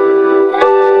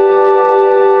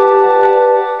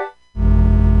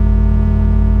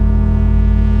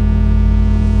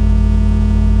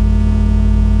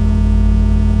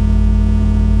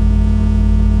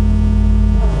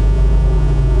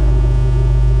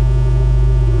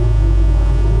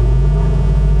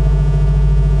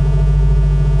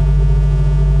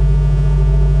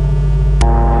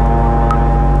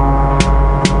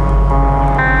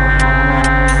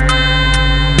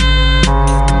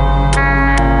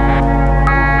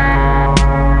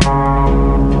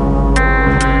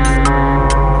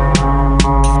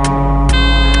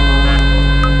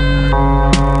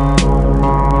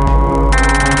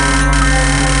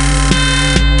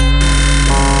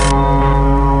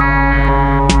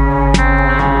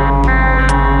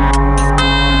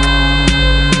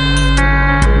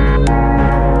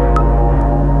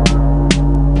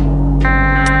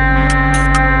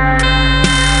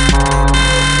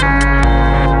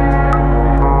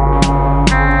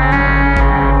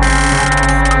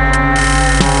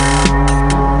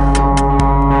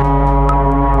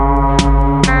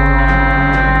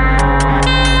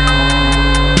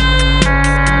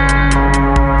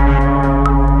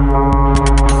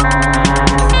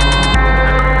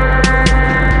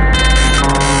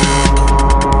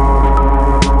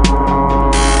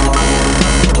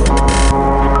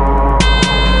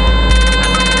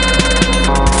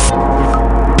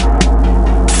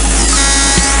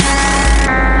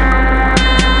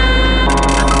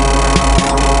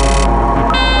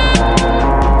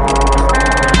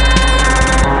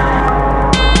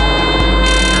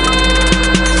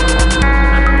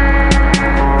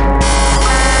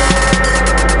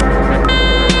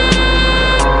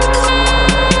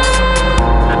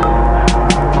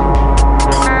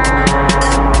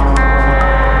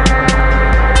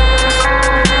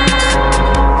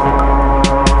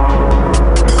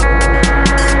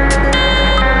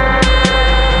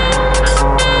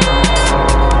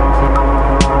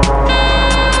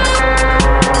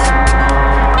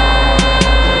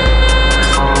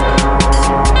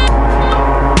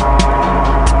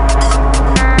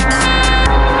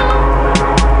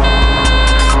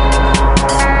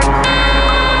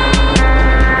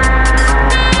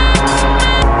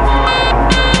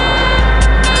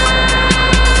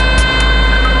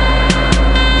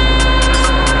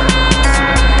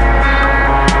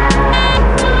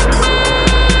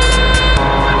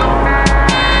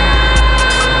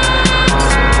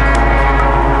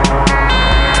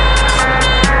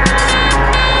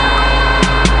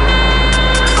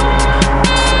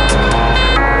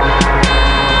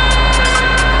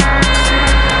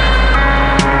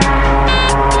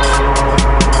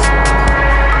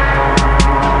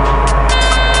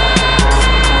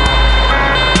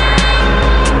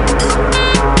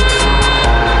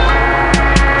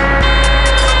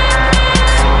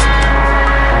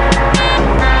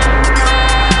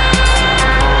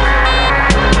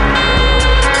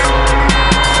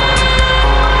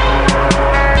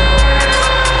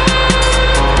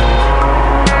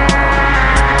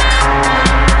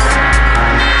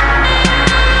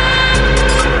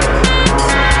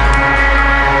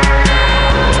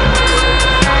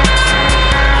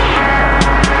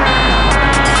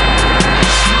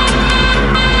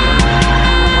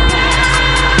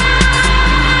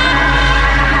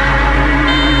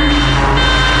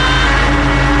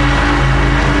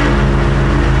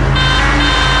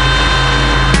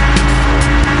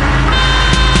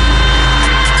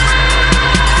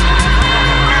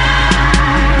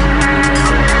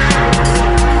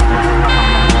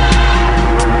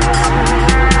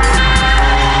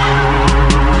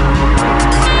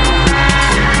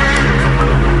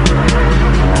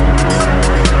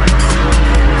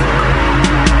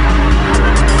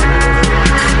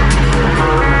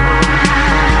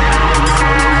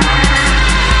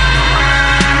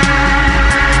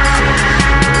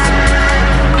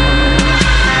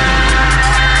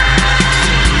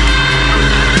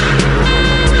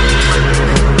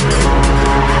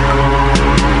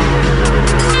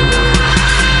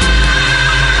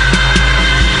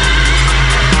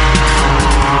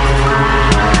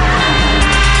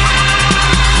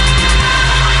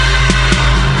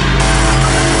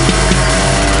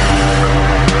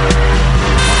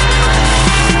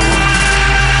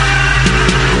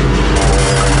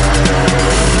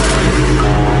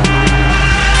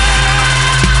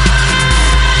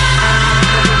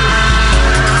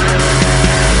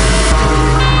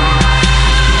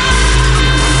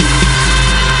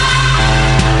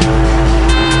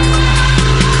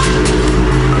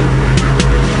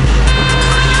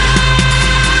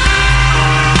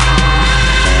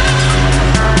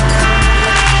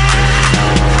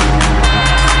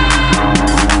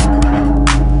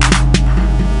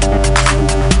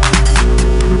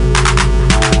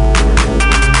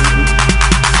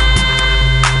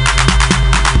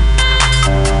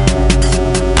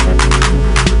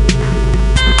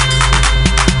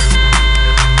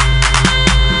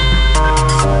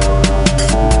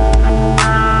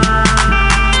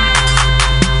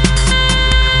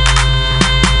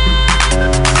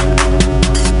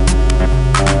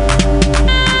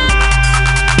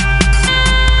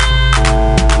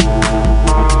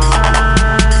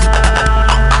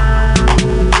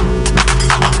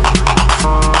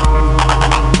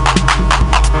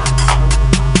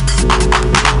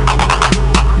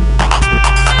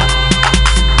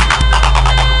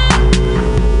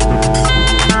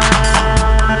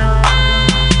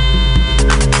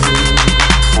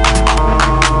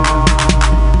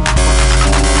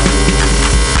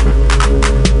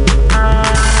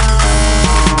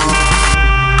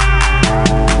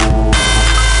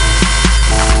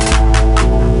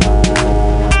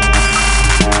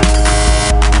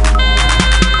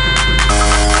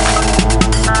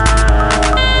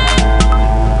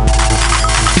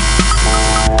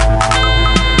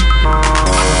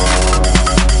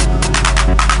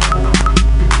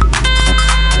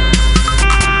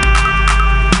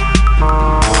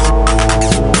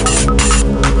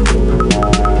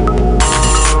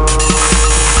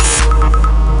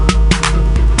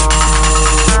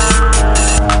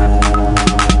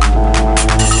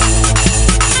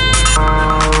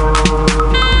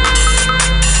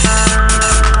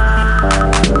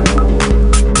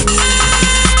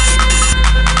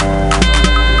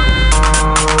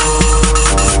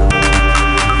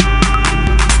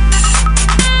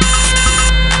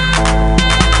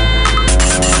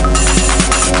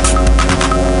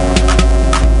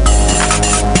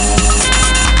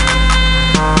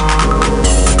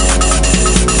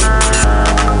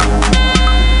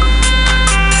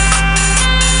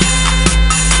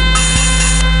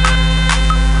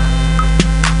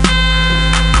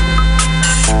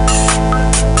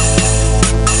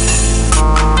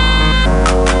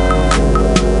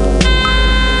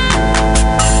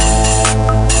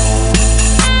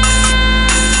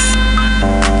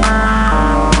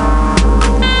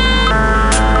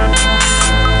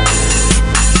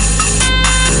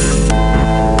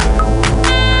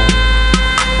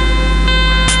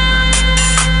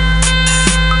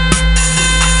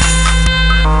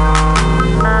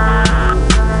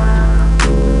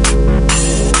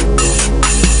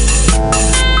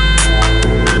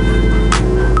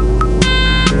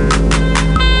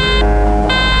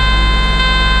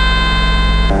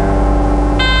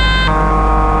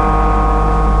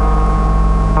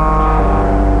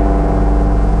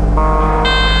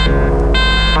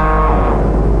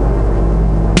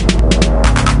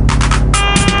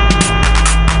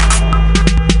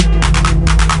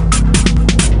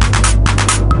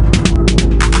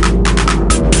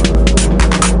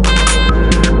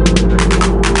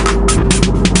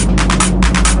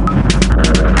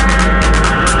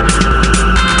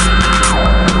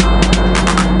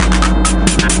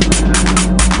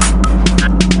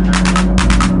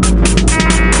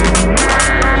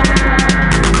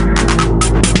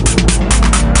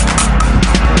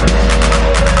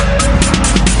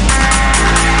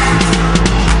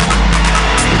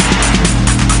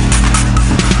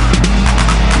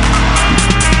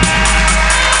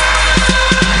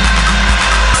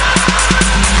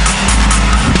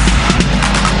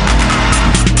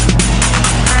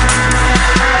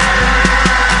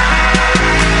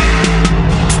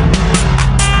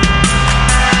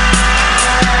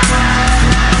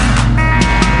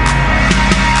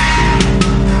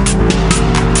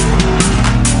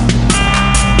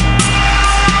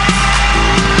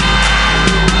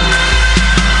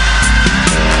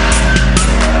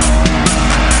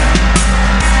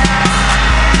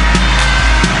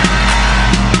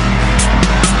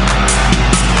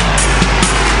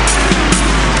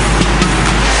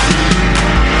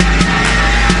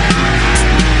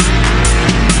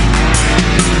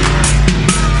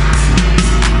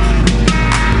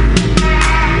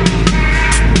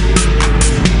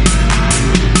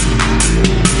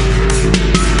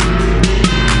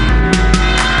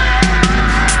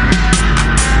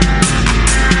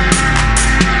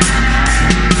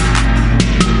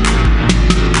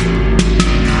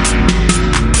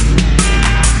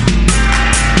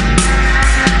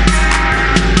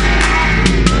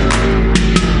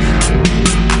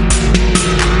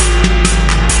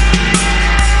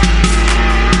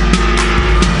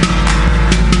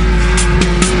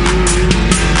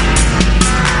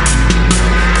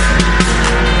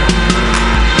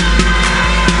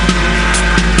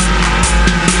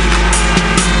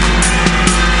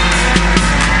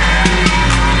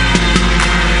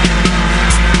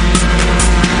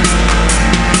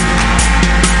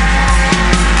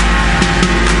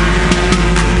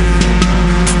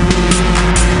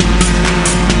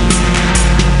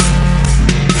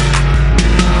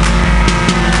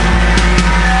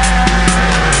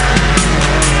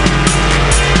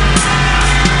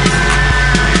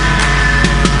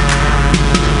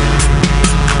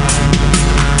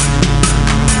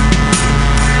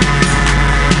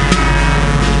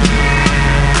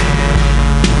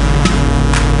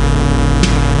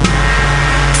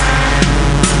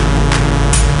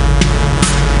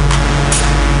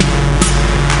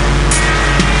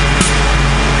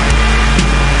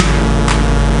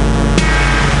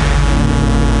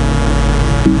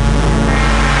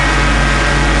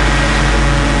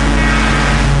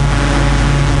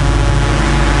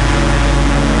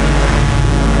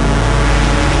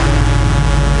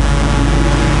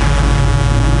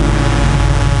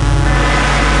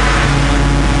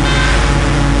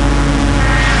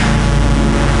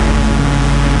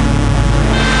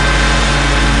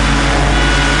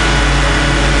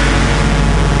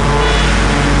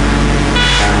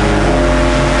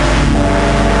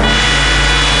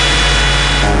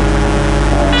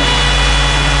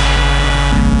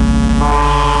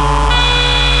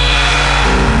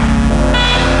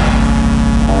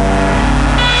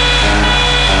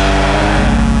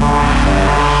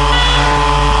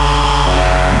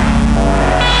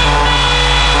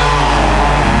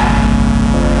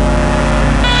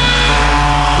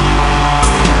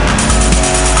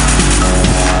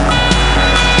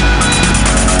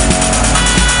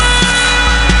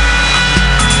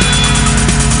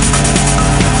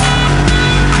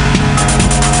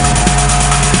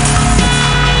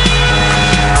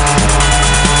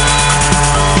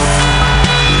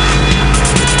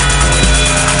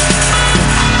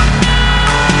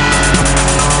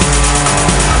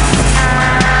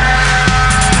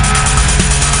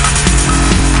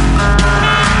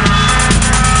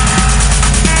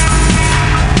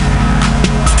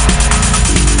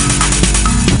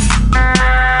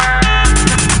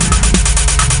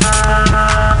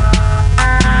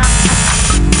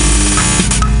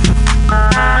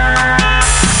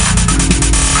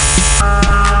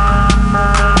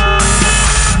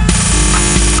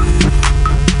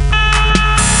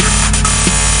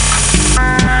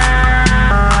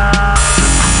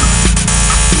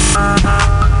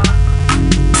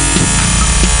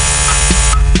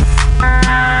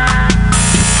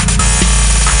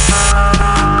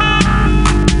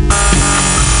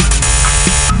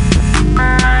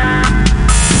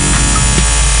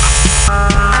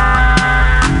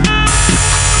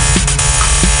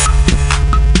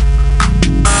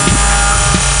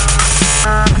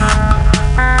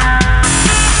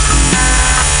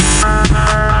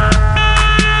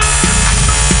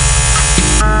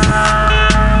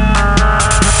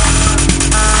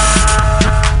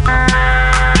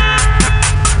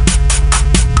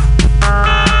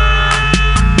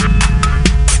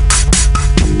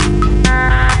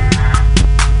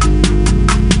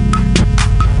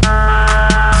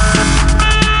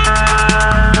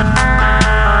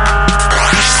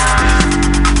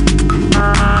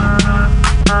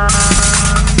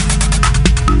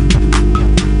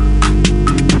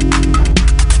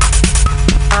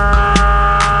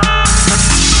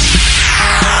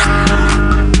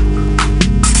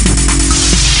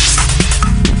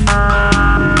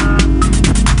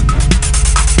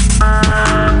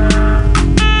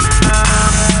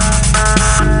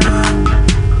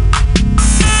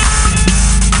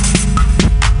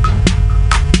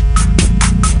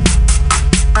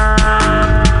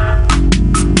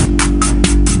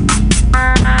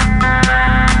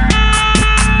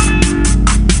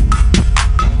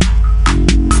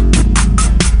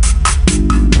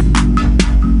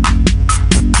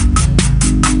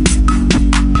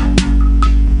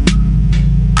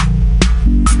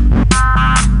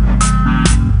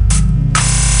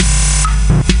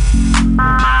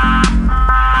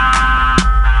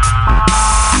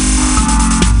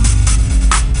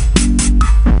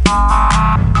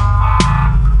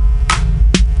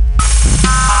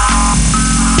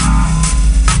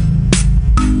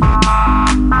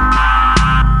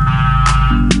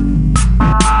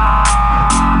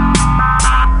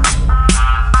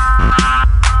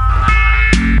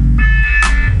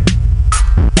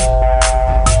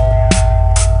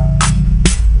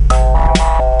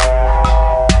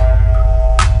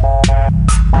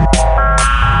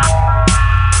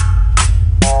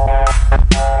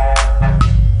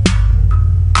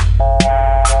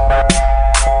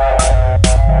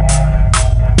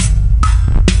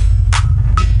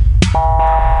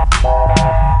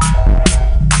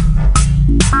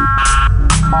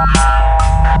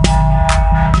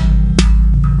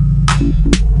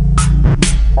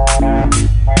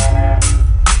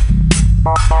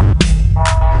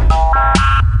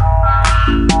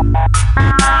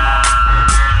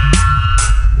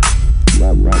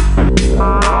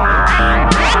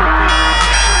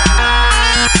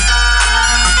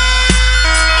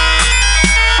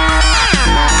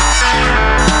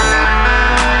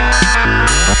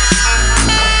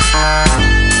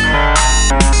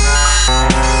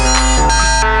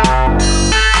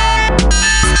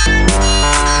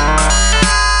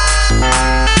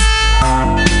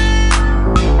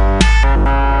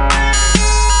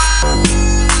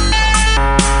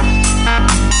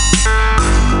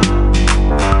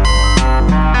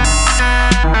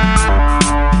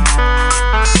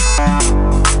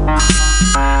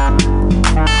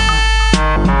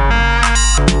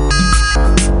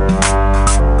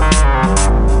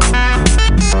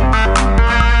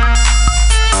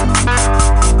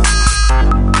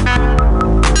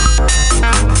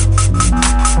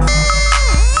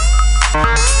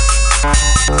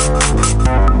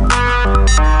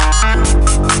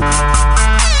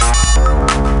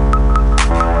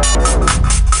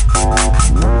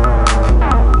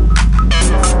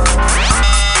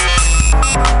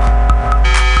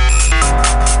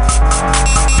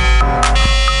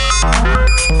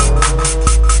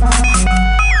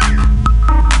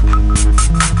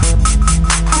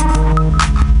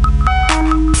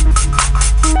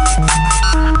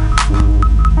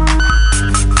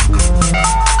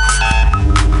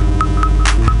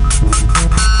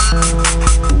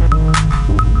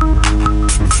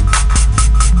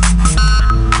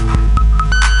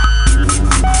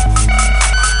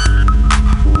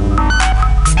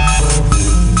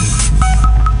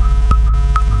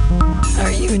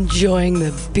 enjoying the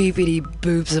beepity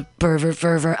boops of pervert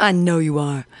fervor. I know you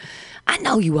are. I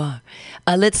know you are.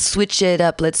 Let's switch it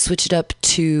up. Let's switch it up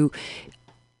to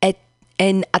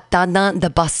En attendant de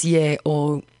Bassier,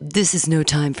 or This Is No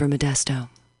Time for Modesto.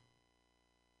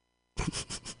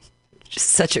 Just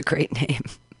such a great name.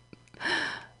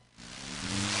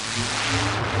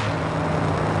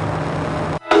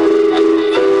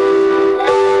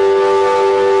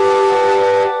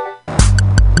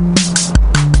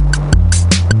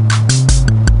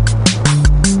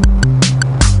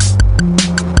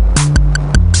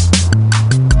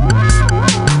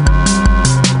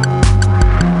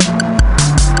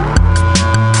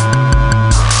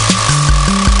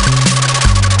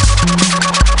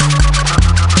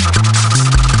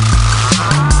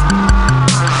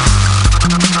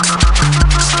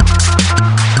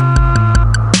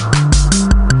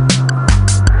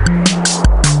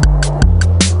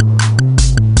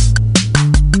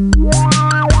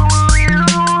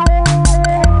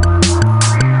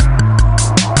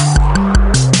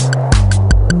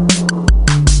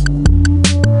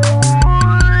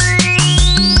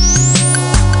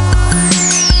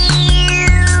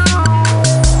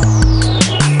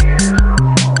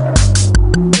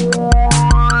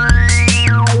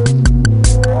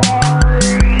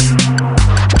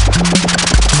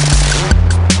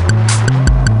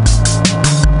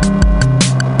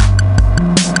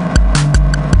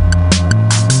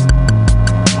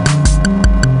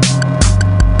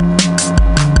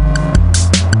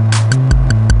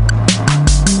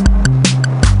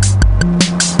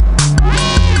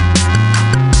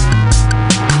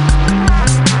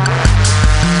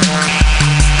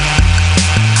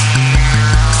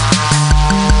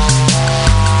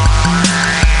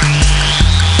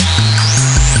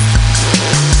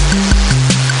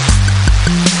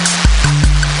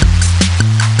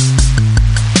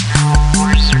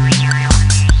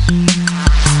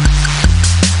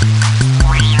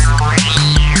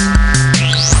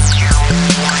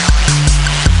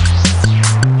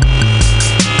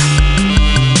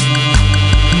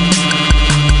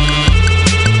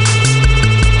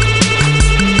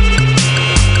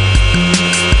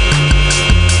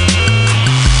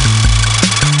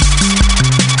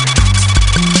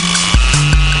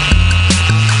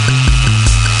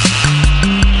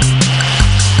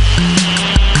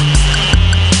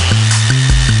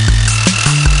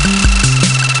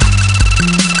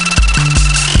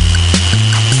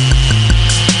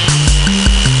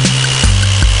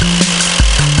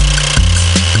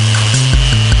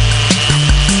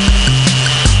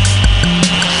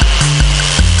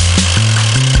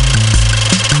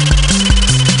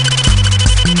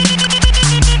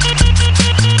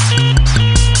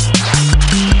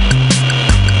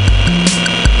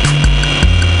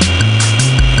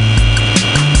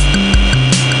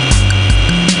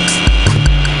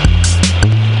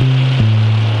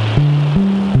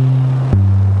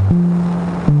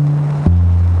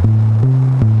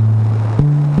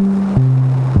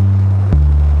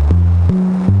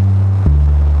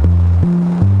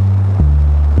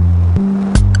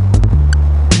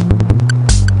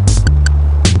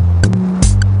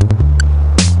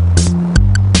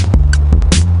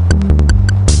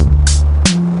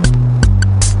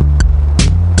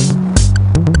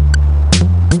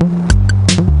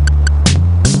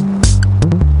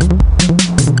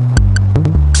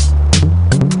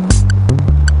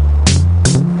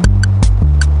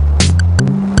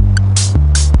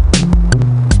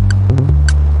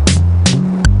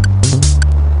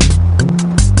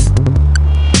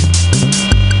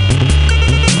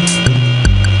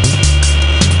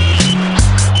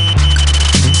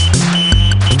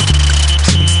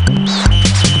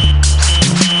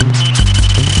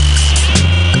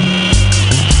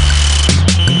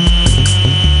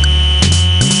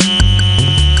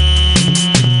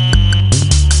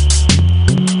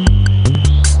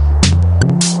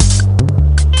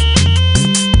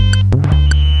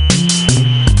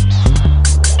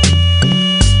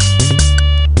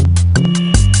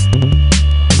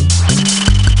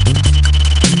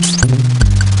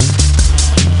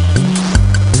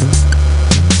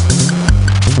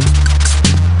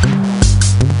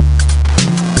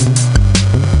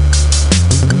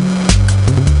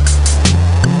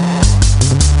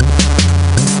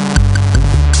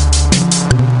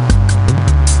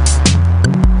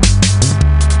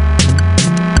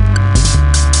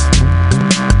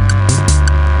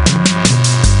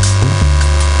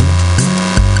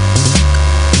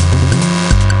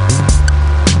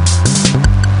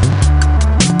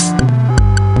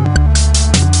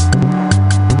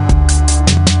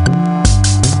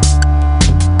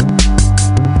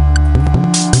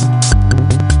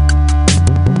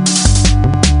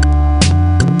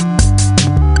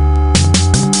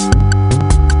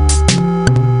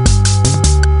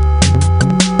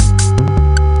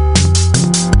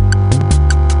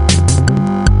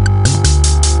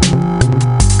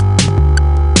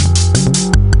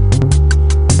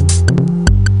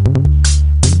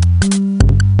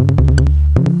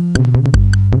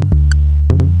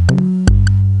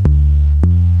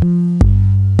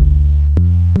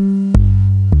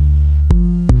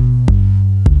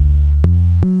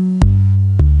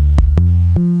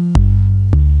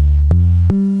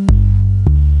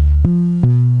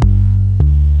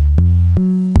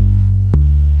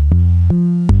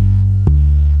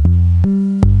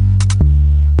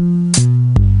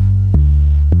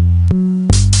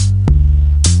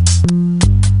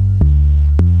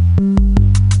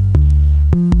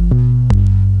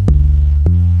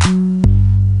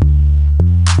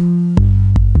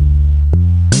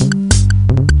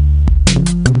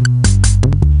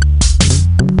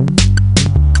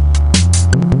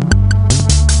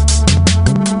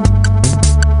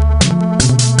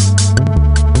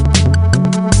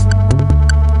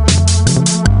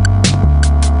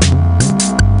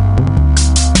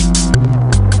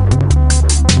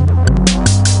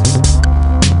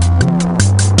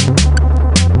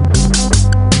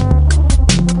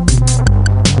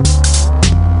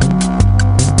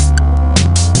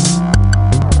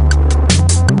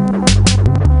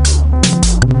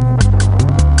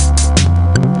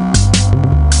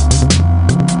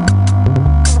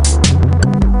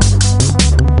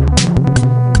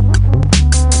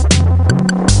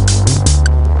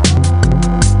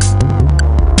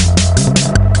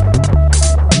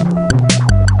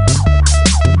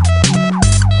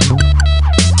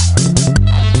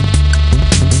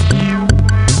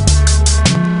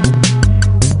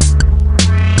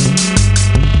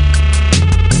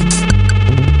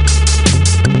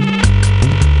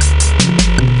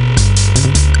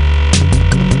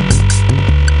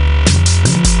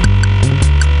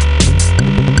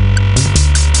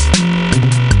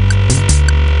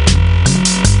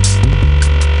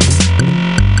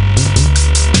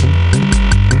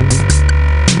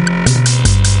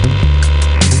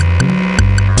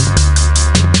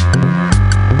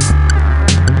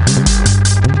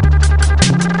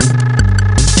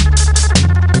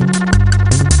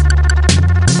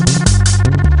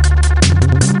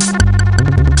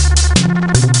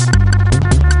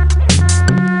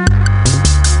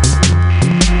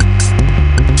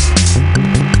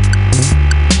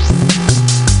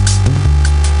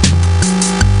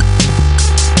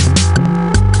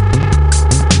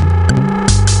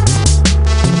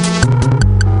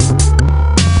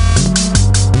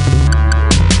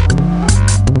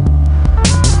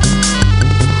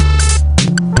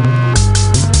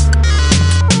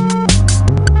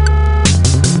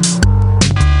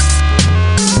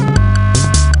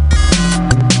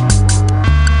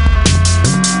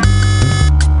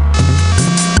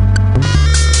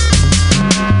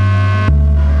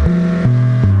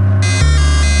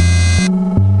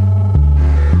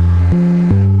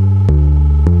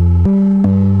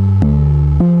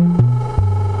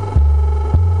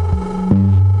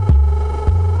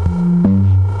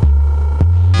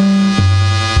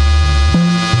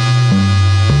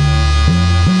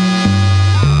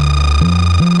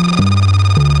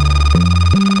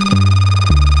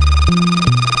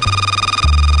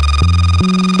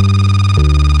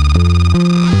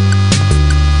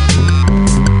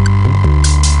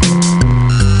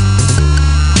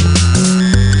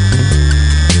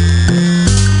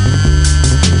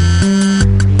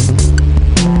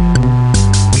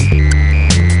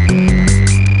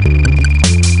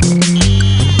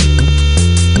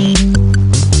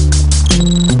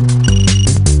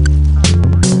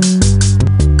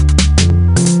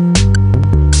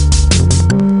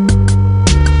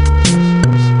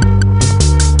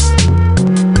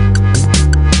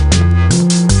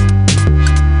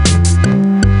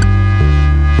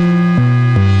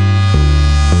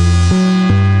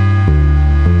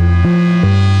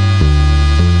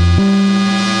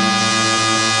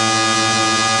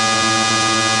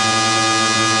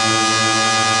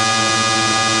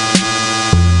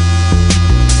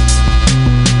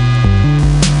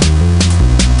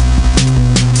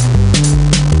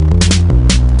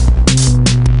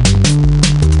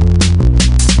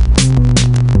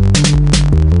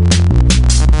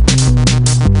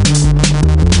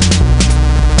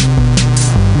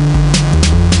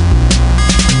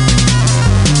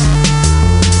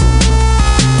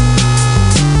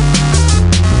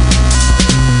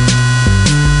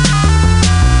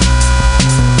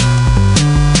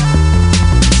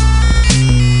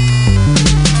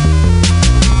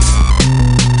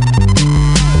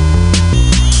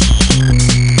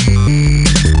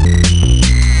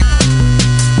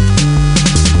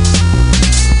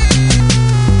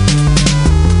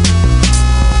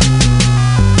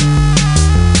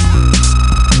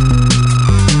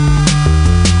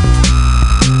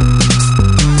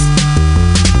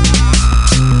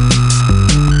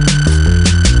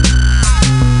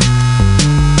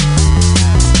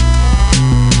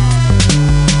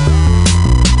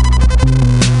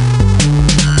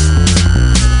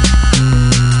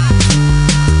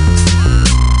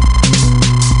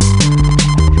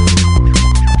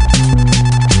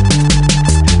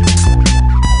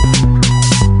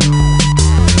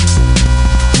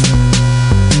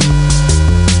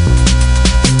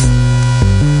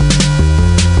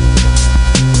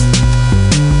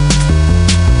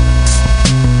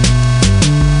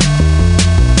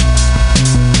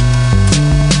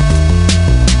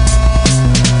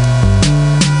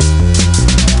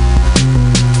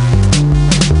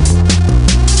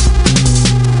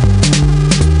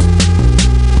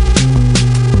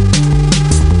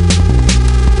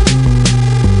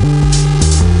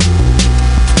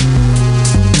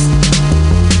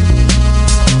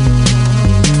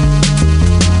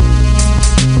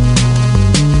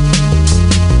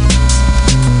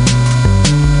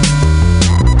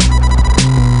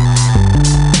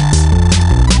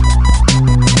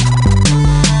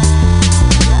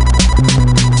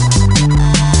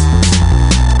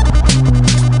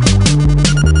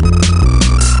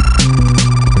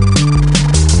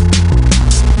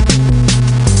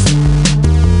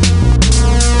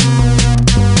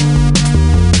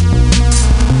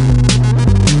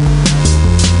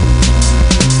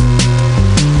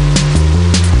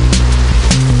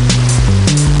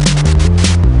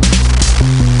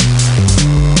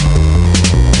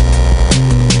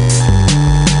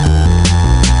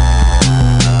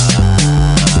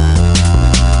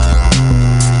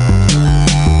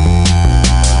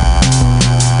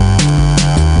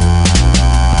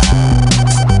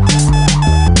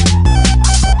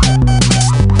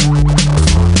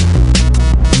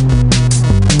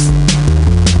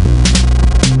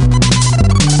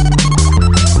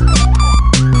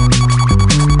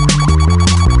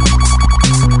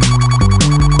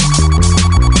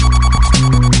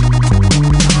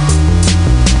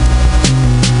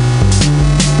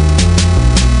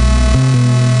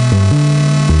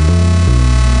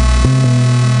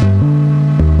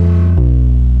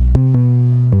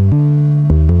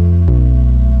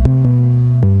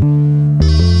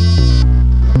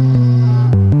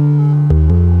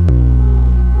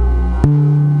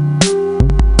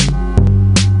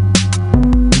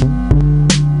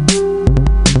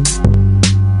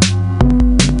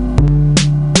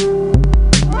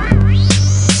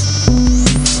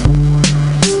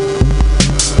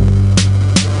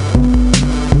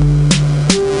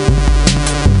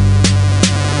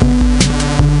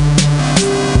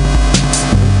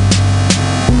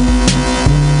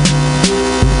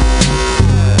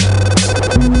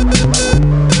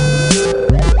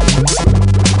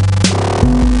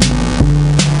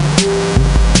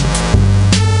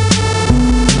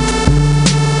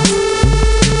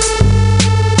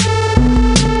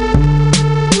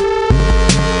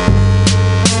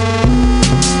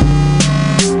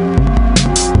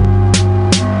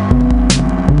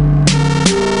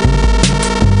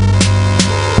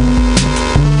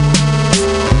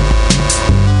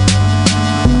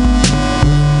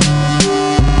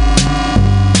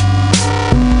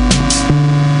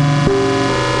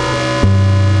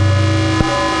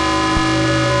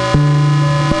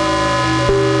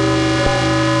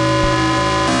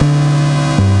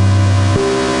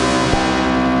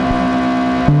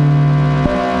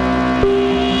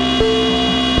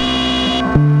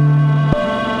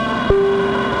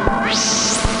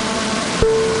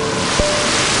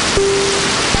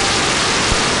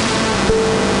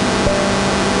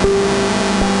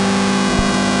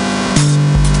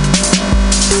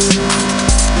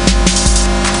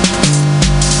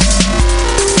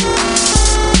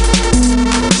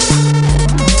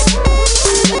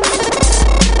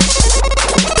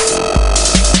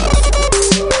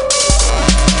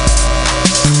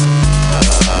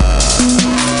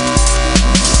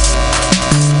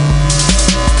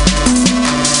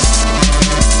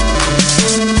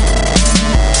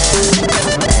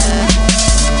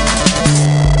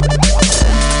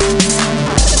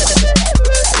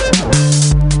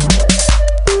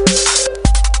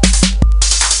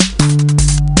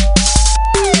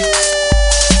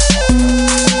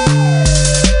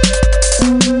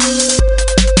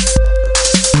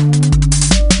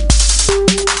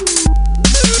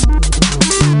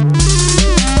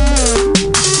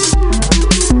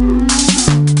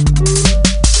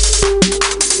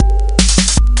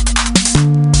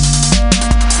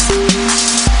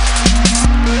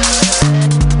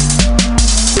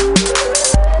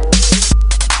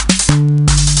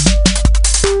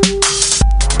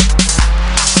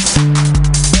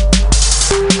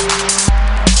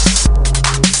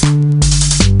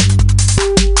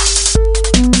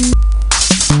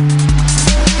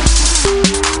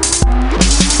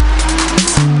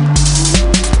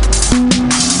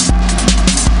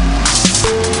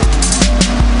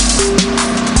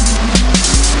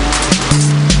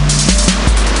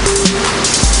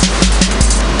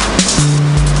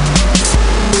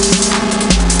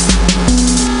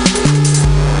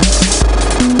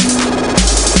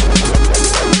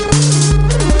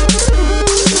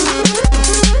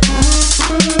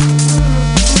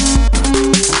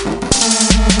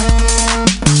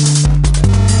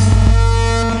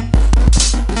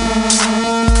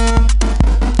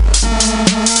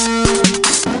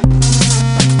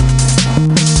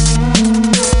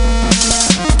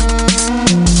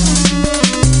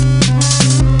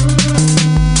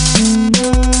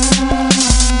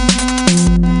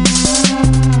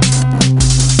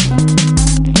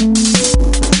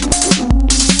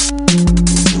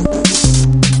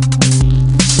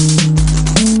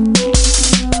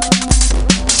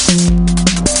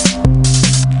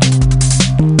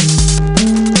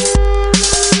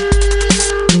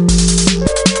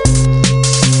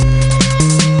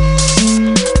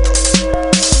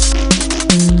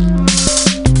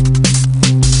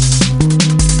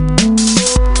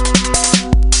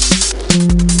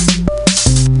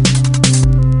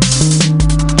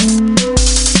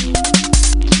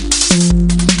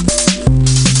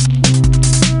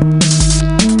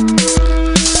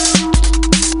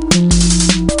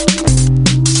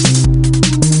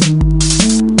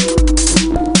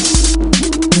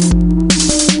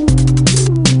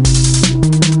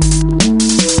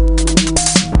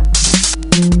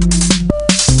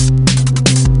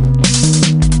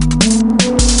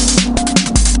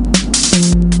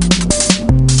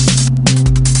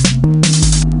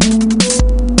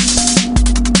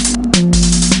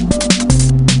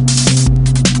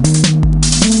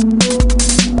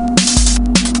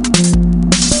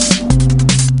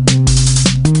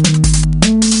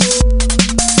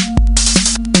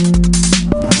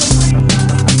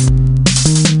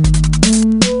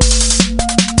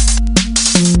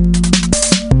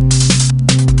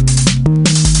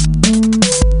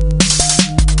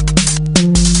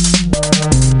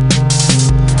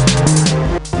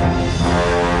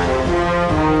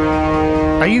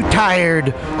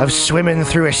 tired of swimming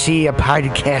through a sea of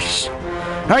podcasts?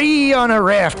 Are ye on a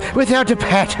raft without a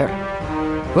paddle?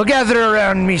 Well, gather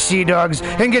around me, sea dogs,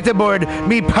 and get aboard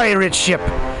me pirate ship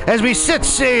as we set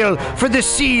sail for the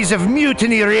seas of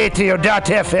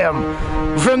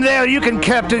MutinyRadio.fm. From there, you can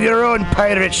captain your own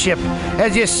pirate ship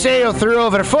as you sail through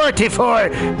over 44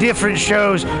 different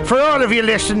shows for all of your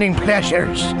listening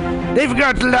pleasures. They've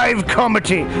got live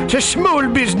comedy to small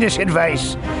business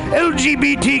advice,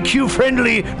 LGBTQ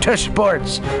friendly to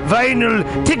sports, vinyl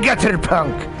to gutter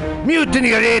punk.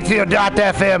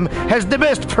 MutinyRadio.fm has the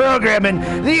best programming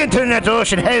the internet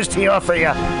ocean has to offer you.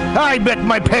 I bet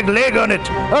my peg leg on it,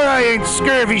 or I ain't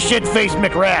scurvy shit-faced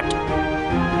McRat.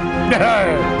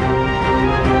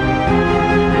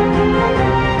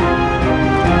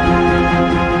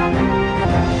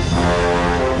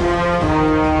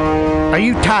 Are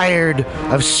you tired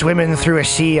of swimming through a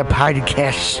sea of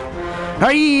podcasts?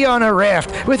 Are ye on a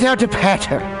raft without a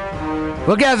paddle?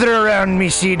 Well, gather around me,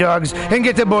 sea dogs, and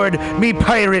get aboard me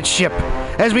pirate ship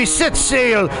as we set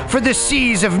sail for the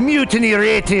seas of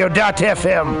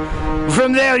MutinyRadio.fm.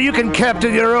 From there, you can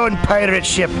captain your own pirate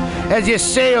ship as you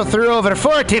sail through over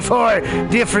 44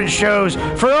 different shows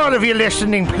for all of your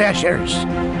listening pleasures.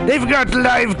 They've got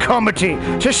live comedy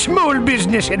to small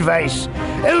business advice,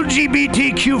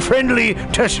 LGBTQ friendly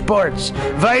to sports,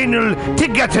 vinyl to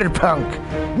gutter punk.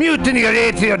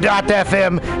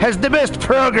 MutinyRadio.fm has the best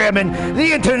programming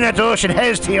the internet ocean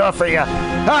has to offer you.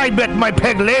 I bet my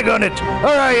peg leg on it, or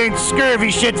I ain't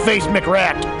scurvy shit-faced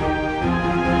McRat.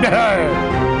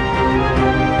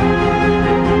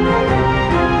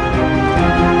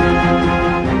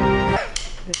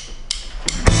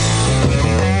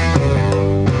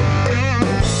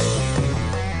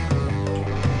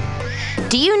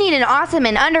 Do you need an awesome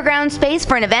and underground space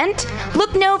for an event?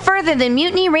 Look no further than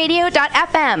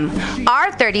MutinyRadio.fm.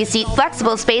 Our 30-seat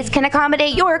flexible space can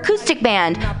accommodate your acoustic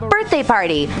band, birthday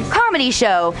party, comedy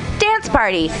show, dance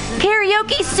party,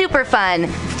 karaoke super fun,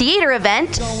 theater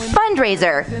event,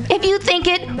 fundraiser. If you think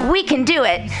it, we can do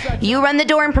it. You run the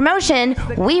door and promotion,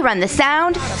 we run the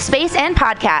sound, space, and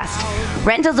podcast.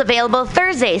 Rentals available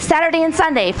Thursday, Saturday, and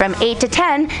Sunday from 8 to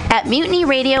 10 at Mutiny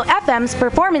Radio FM's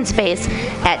performance space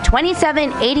at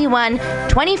 2781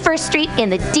 21st Street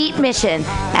in the Deep Mission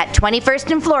at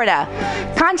 21st in Florida.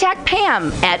 Contact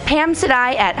Pam at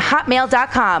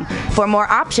pamsadai@hotmail.com for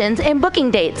more options and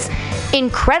booking dates.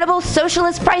 Incredible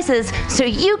socialist prices so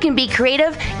you can be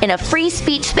creative in a free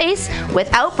speech space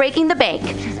without breaking the bank.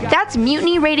 That's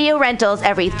Mutiny Radio Rentals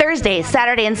every Thursday,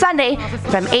 Saturday, and Sunday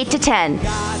from 8 to 10.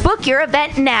 Book your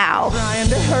event now. Trying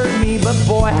to hurt me, but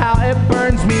boy, how it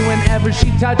burns me whenever she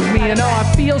touches me, and oh, I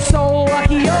feel so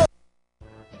lucky. Oh.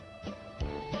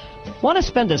 Want to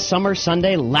spend a summer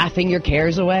Sunday laughing your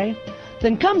cares away?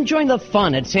 Then come join the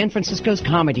fun at San Francisco's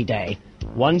Comedy Day.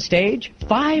 One stage,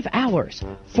 5 hours,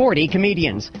 40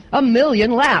 comedians, 1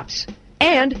 million laughs,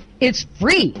 and it's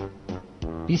free!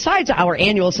 Besides our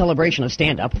annual celebration of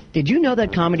stand-up, did you know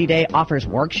that Comedy Day offers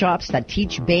workshops that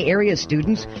teach Bay Area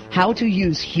students how to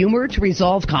use humor to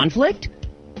resolve conflict?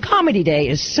 Comedy Day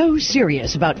is so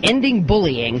serious about ending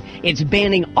bullying, it's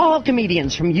banning all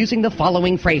comedians from using the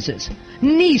following phrases: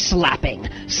 knee slapping,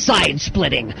 side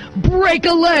splitting, break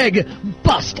a leg,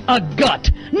 bust a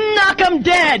gut, knock 'em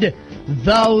dead.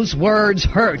 Those words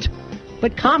hurt.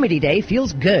 But Comedy Day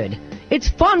feels good. It's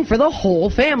fun for the whole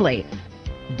family.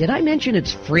 Did I mention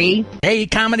it's free? Hey,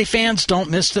 comedy fans, don't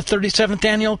miss the 37th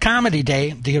Annual Comedy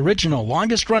Day, the original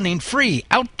longest-running free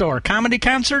outdoor comedy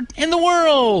concert in the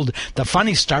world. The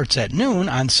Funny starts at noon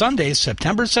on Sunday,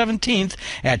 September 17th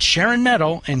at Sharon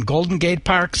Meadow in Golden Gate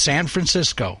Park, San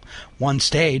Francisco. One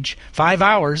stage, 5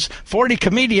 hours, 40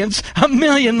 comedians, 1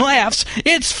 million laughs.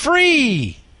 It's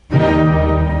free!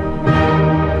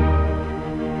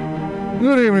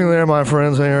 Good evening there, my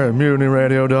friends here at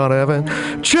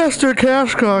MutinyRadio.fm. Chester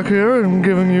Cashcock here, and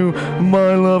giving you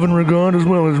my love and regard as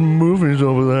well as movies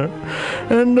over there.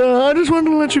 And I just wanted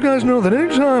to let you guys know that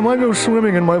anytime I go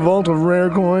swimming in my vault of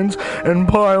rare coins and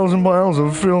piles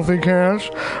of filthy cash,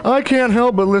 I can't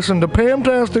help but listen to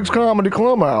Pamtastic's Comedy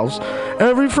Clubhouse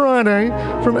every Friday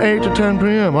from 8 to 10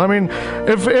 p.m. I mean,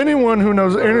 if anyone who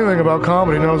knows anything about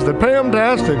comedy knows that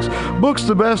Pamtastic's books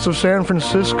the best of San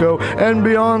Francisco and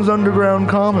beyond's underground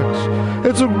comics.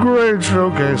 It's a great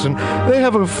showcase, and they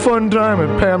have a fun time at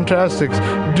Pamtastic's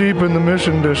deep in the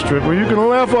Mission District, where you can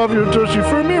laugh off your tushy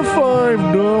for a mere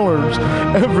 $5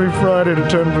 every Friday to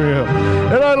 10 p.m.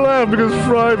 And I laugh because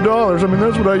 $5, I mean,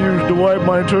 that's what I use to wipe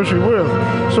my tushy with.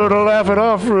 So to laugh it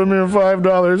off for a mere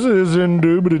 $5 is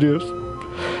indubitious.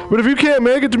 But if you can't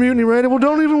make it to Mutiny Radio, well,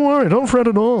 don't even worry. Don't fret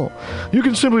at all. You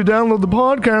can simply download the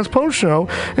podcast post-show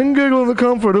and giggle in the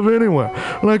comfort of anywhere,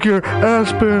 like your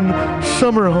Aspen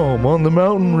summer home on the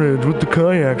mountain ridge with the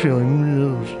kayak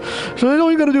feeling. So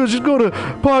all you got to do is just go to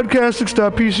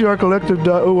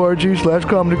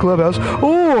podcastics.pcrcollective.org/comedy clubhouse,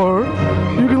 or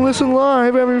you can listen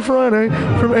live every Friday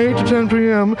from 8 to 10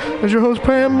 p.m. as your host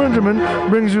Pam Benjamin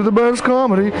brings you the best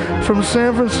comedy from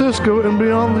San Francisco and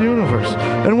beyond the universe.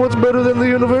 And what's better than the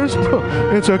universe?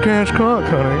 It's a cash cock,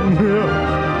 honey.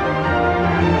 Yeah.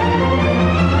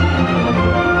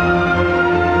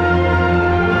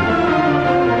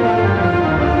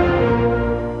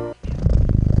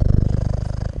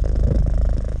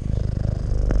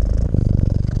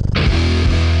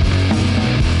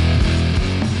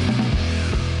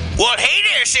 Well, hey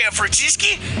there, San Francisco.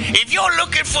 If you're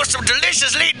looking for some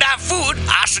delicious late-night food,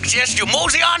 I suggest you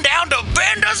mosey on down to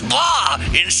Bender's Bar.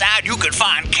 Inside, you can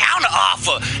find counter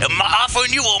offer,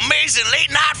 offering you amazing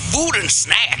late-night food and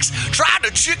snacks. Try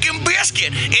the chicken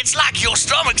biscuit. It's like your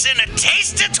stomach's in a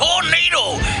tasty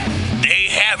tornado. They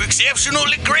have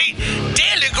exceptionally great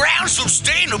daily ground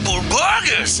sustainable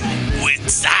burgers with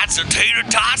sides of tater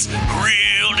tots,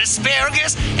 grilled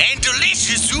asparagus, and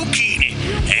delicious zucchini,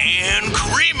 and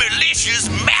creamy-licious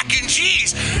mac and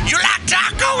cheese. You like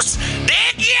tacos?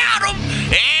 They got them.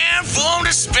 And from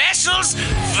the specials,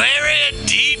 very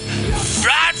deep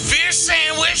fried fish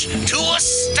sandwich to a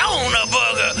stoner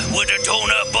burger with a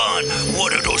donut bun.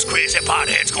 What are those crazy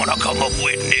potheads gonna come up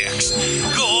with next?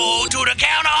 Go to the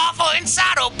counter offer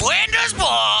inside of Bender's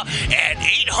Bar at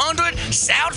 800 South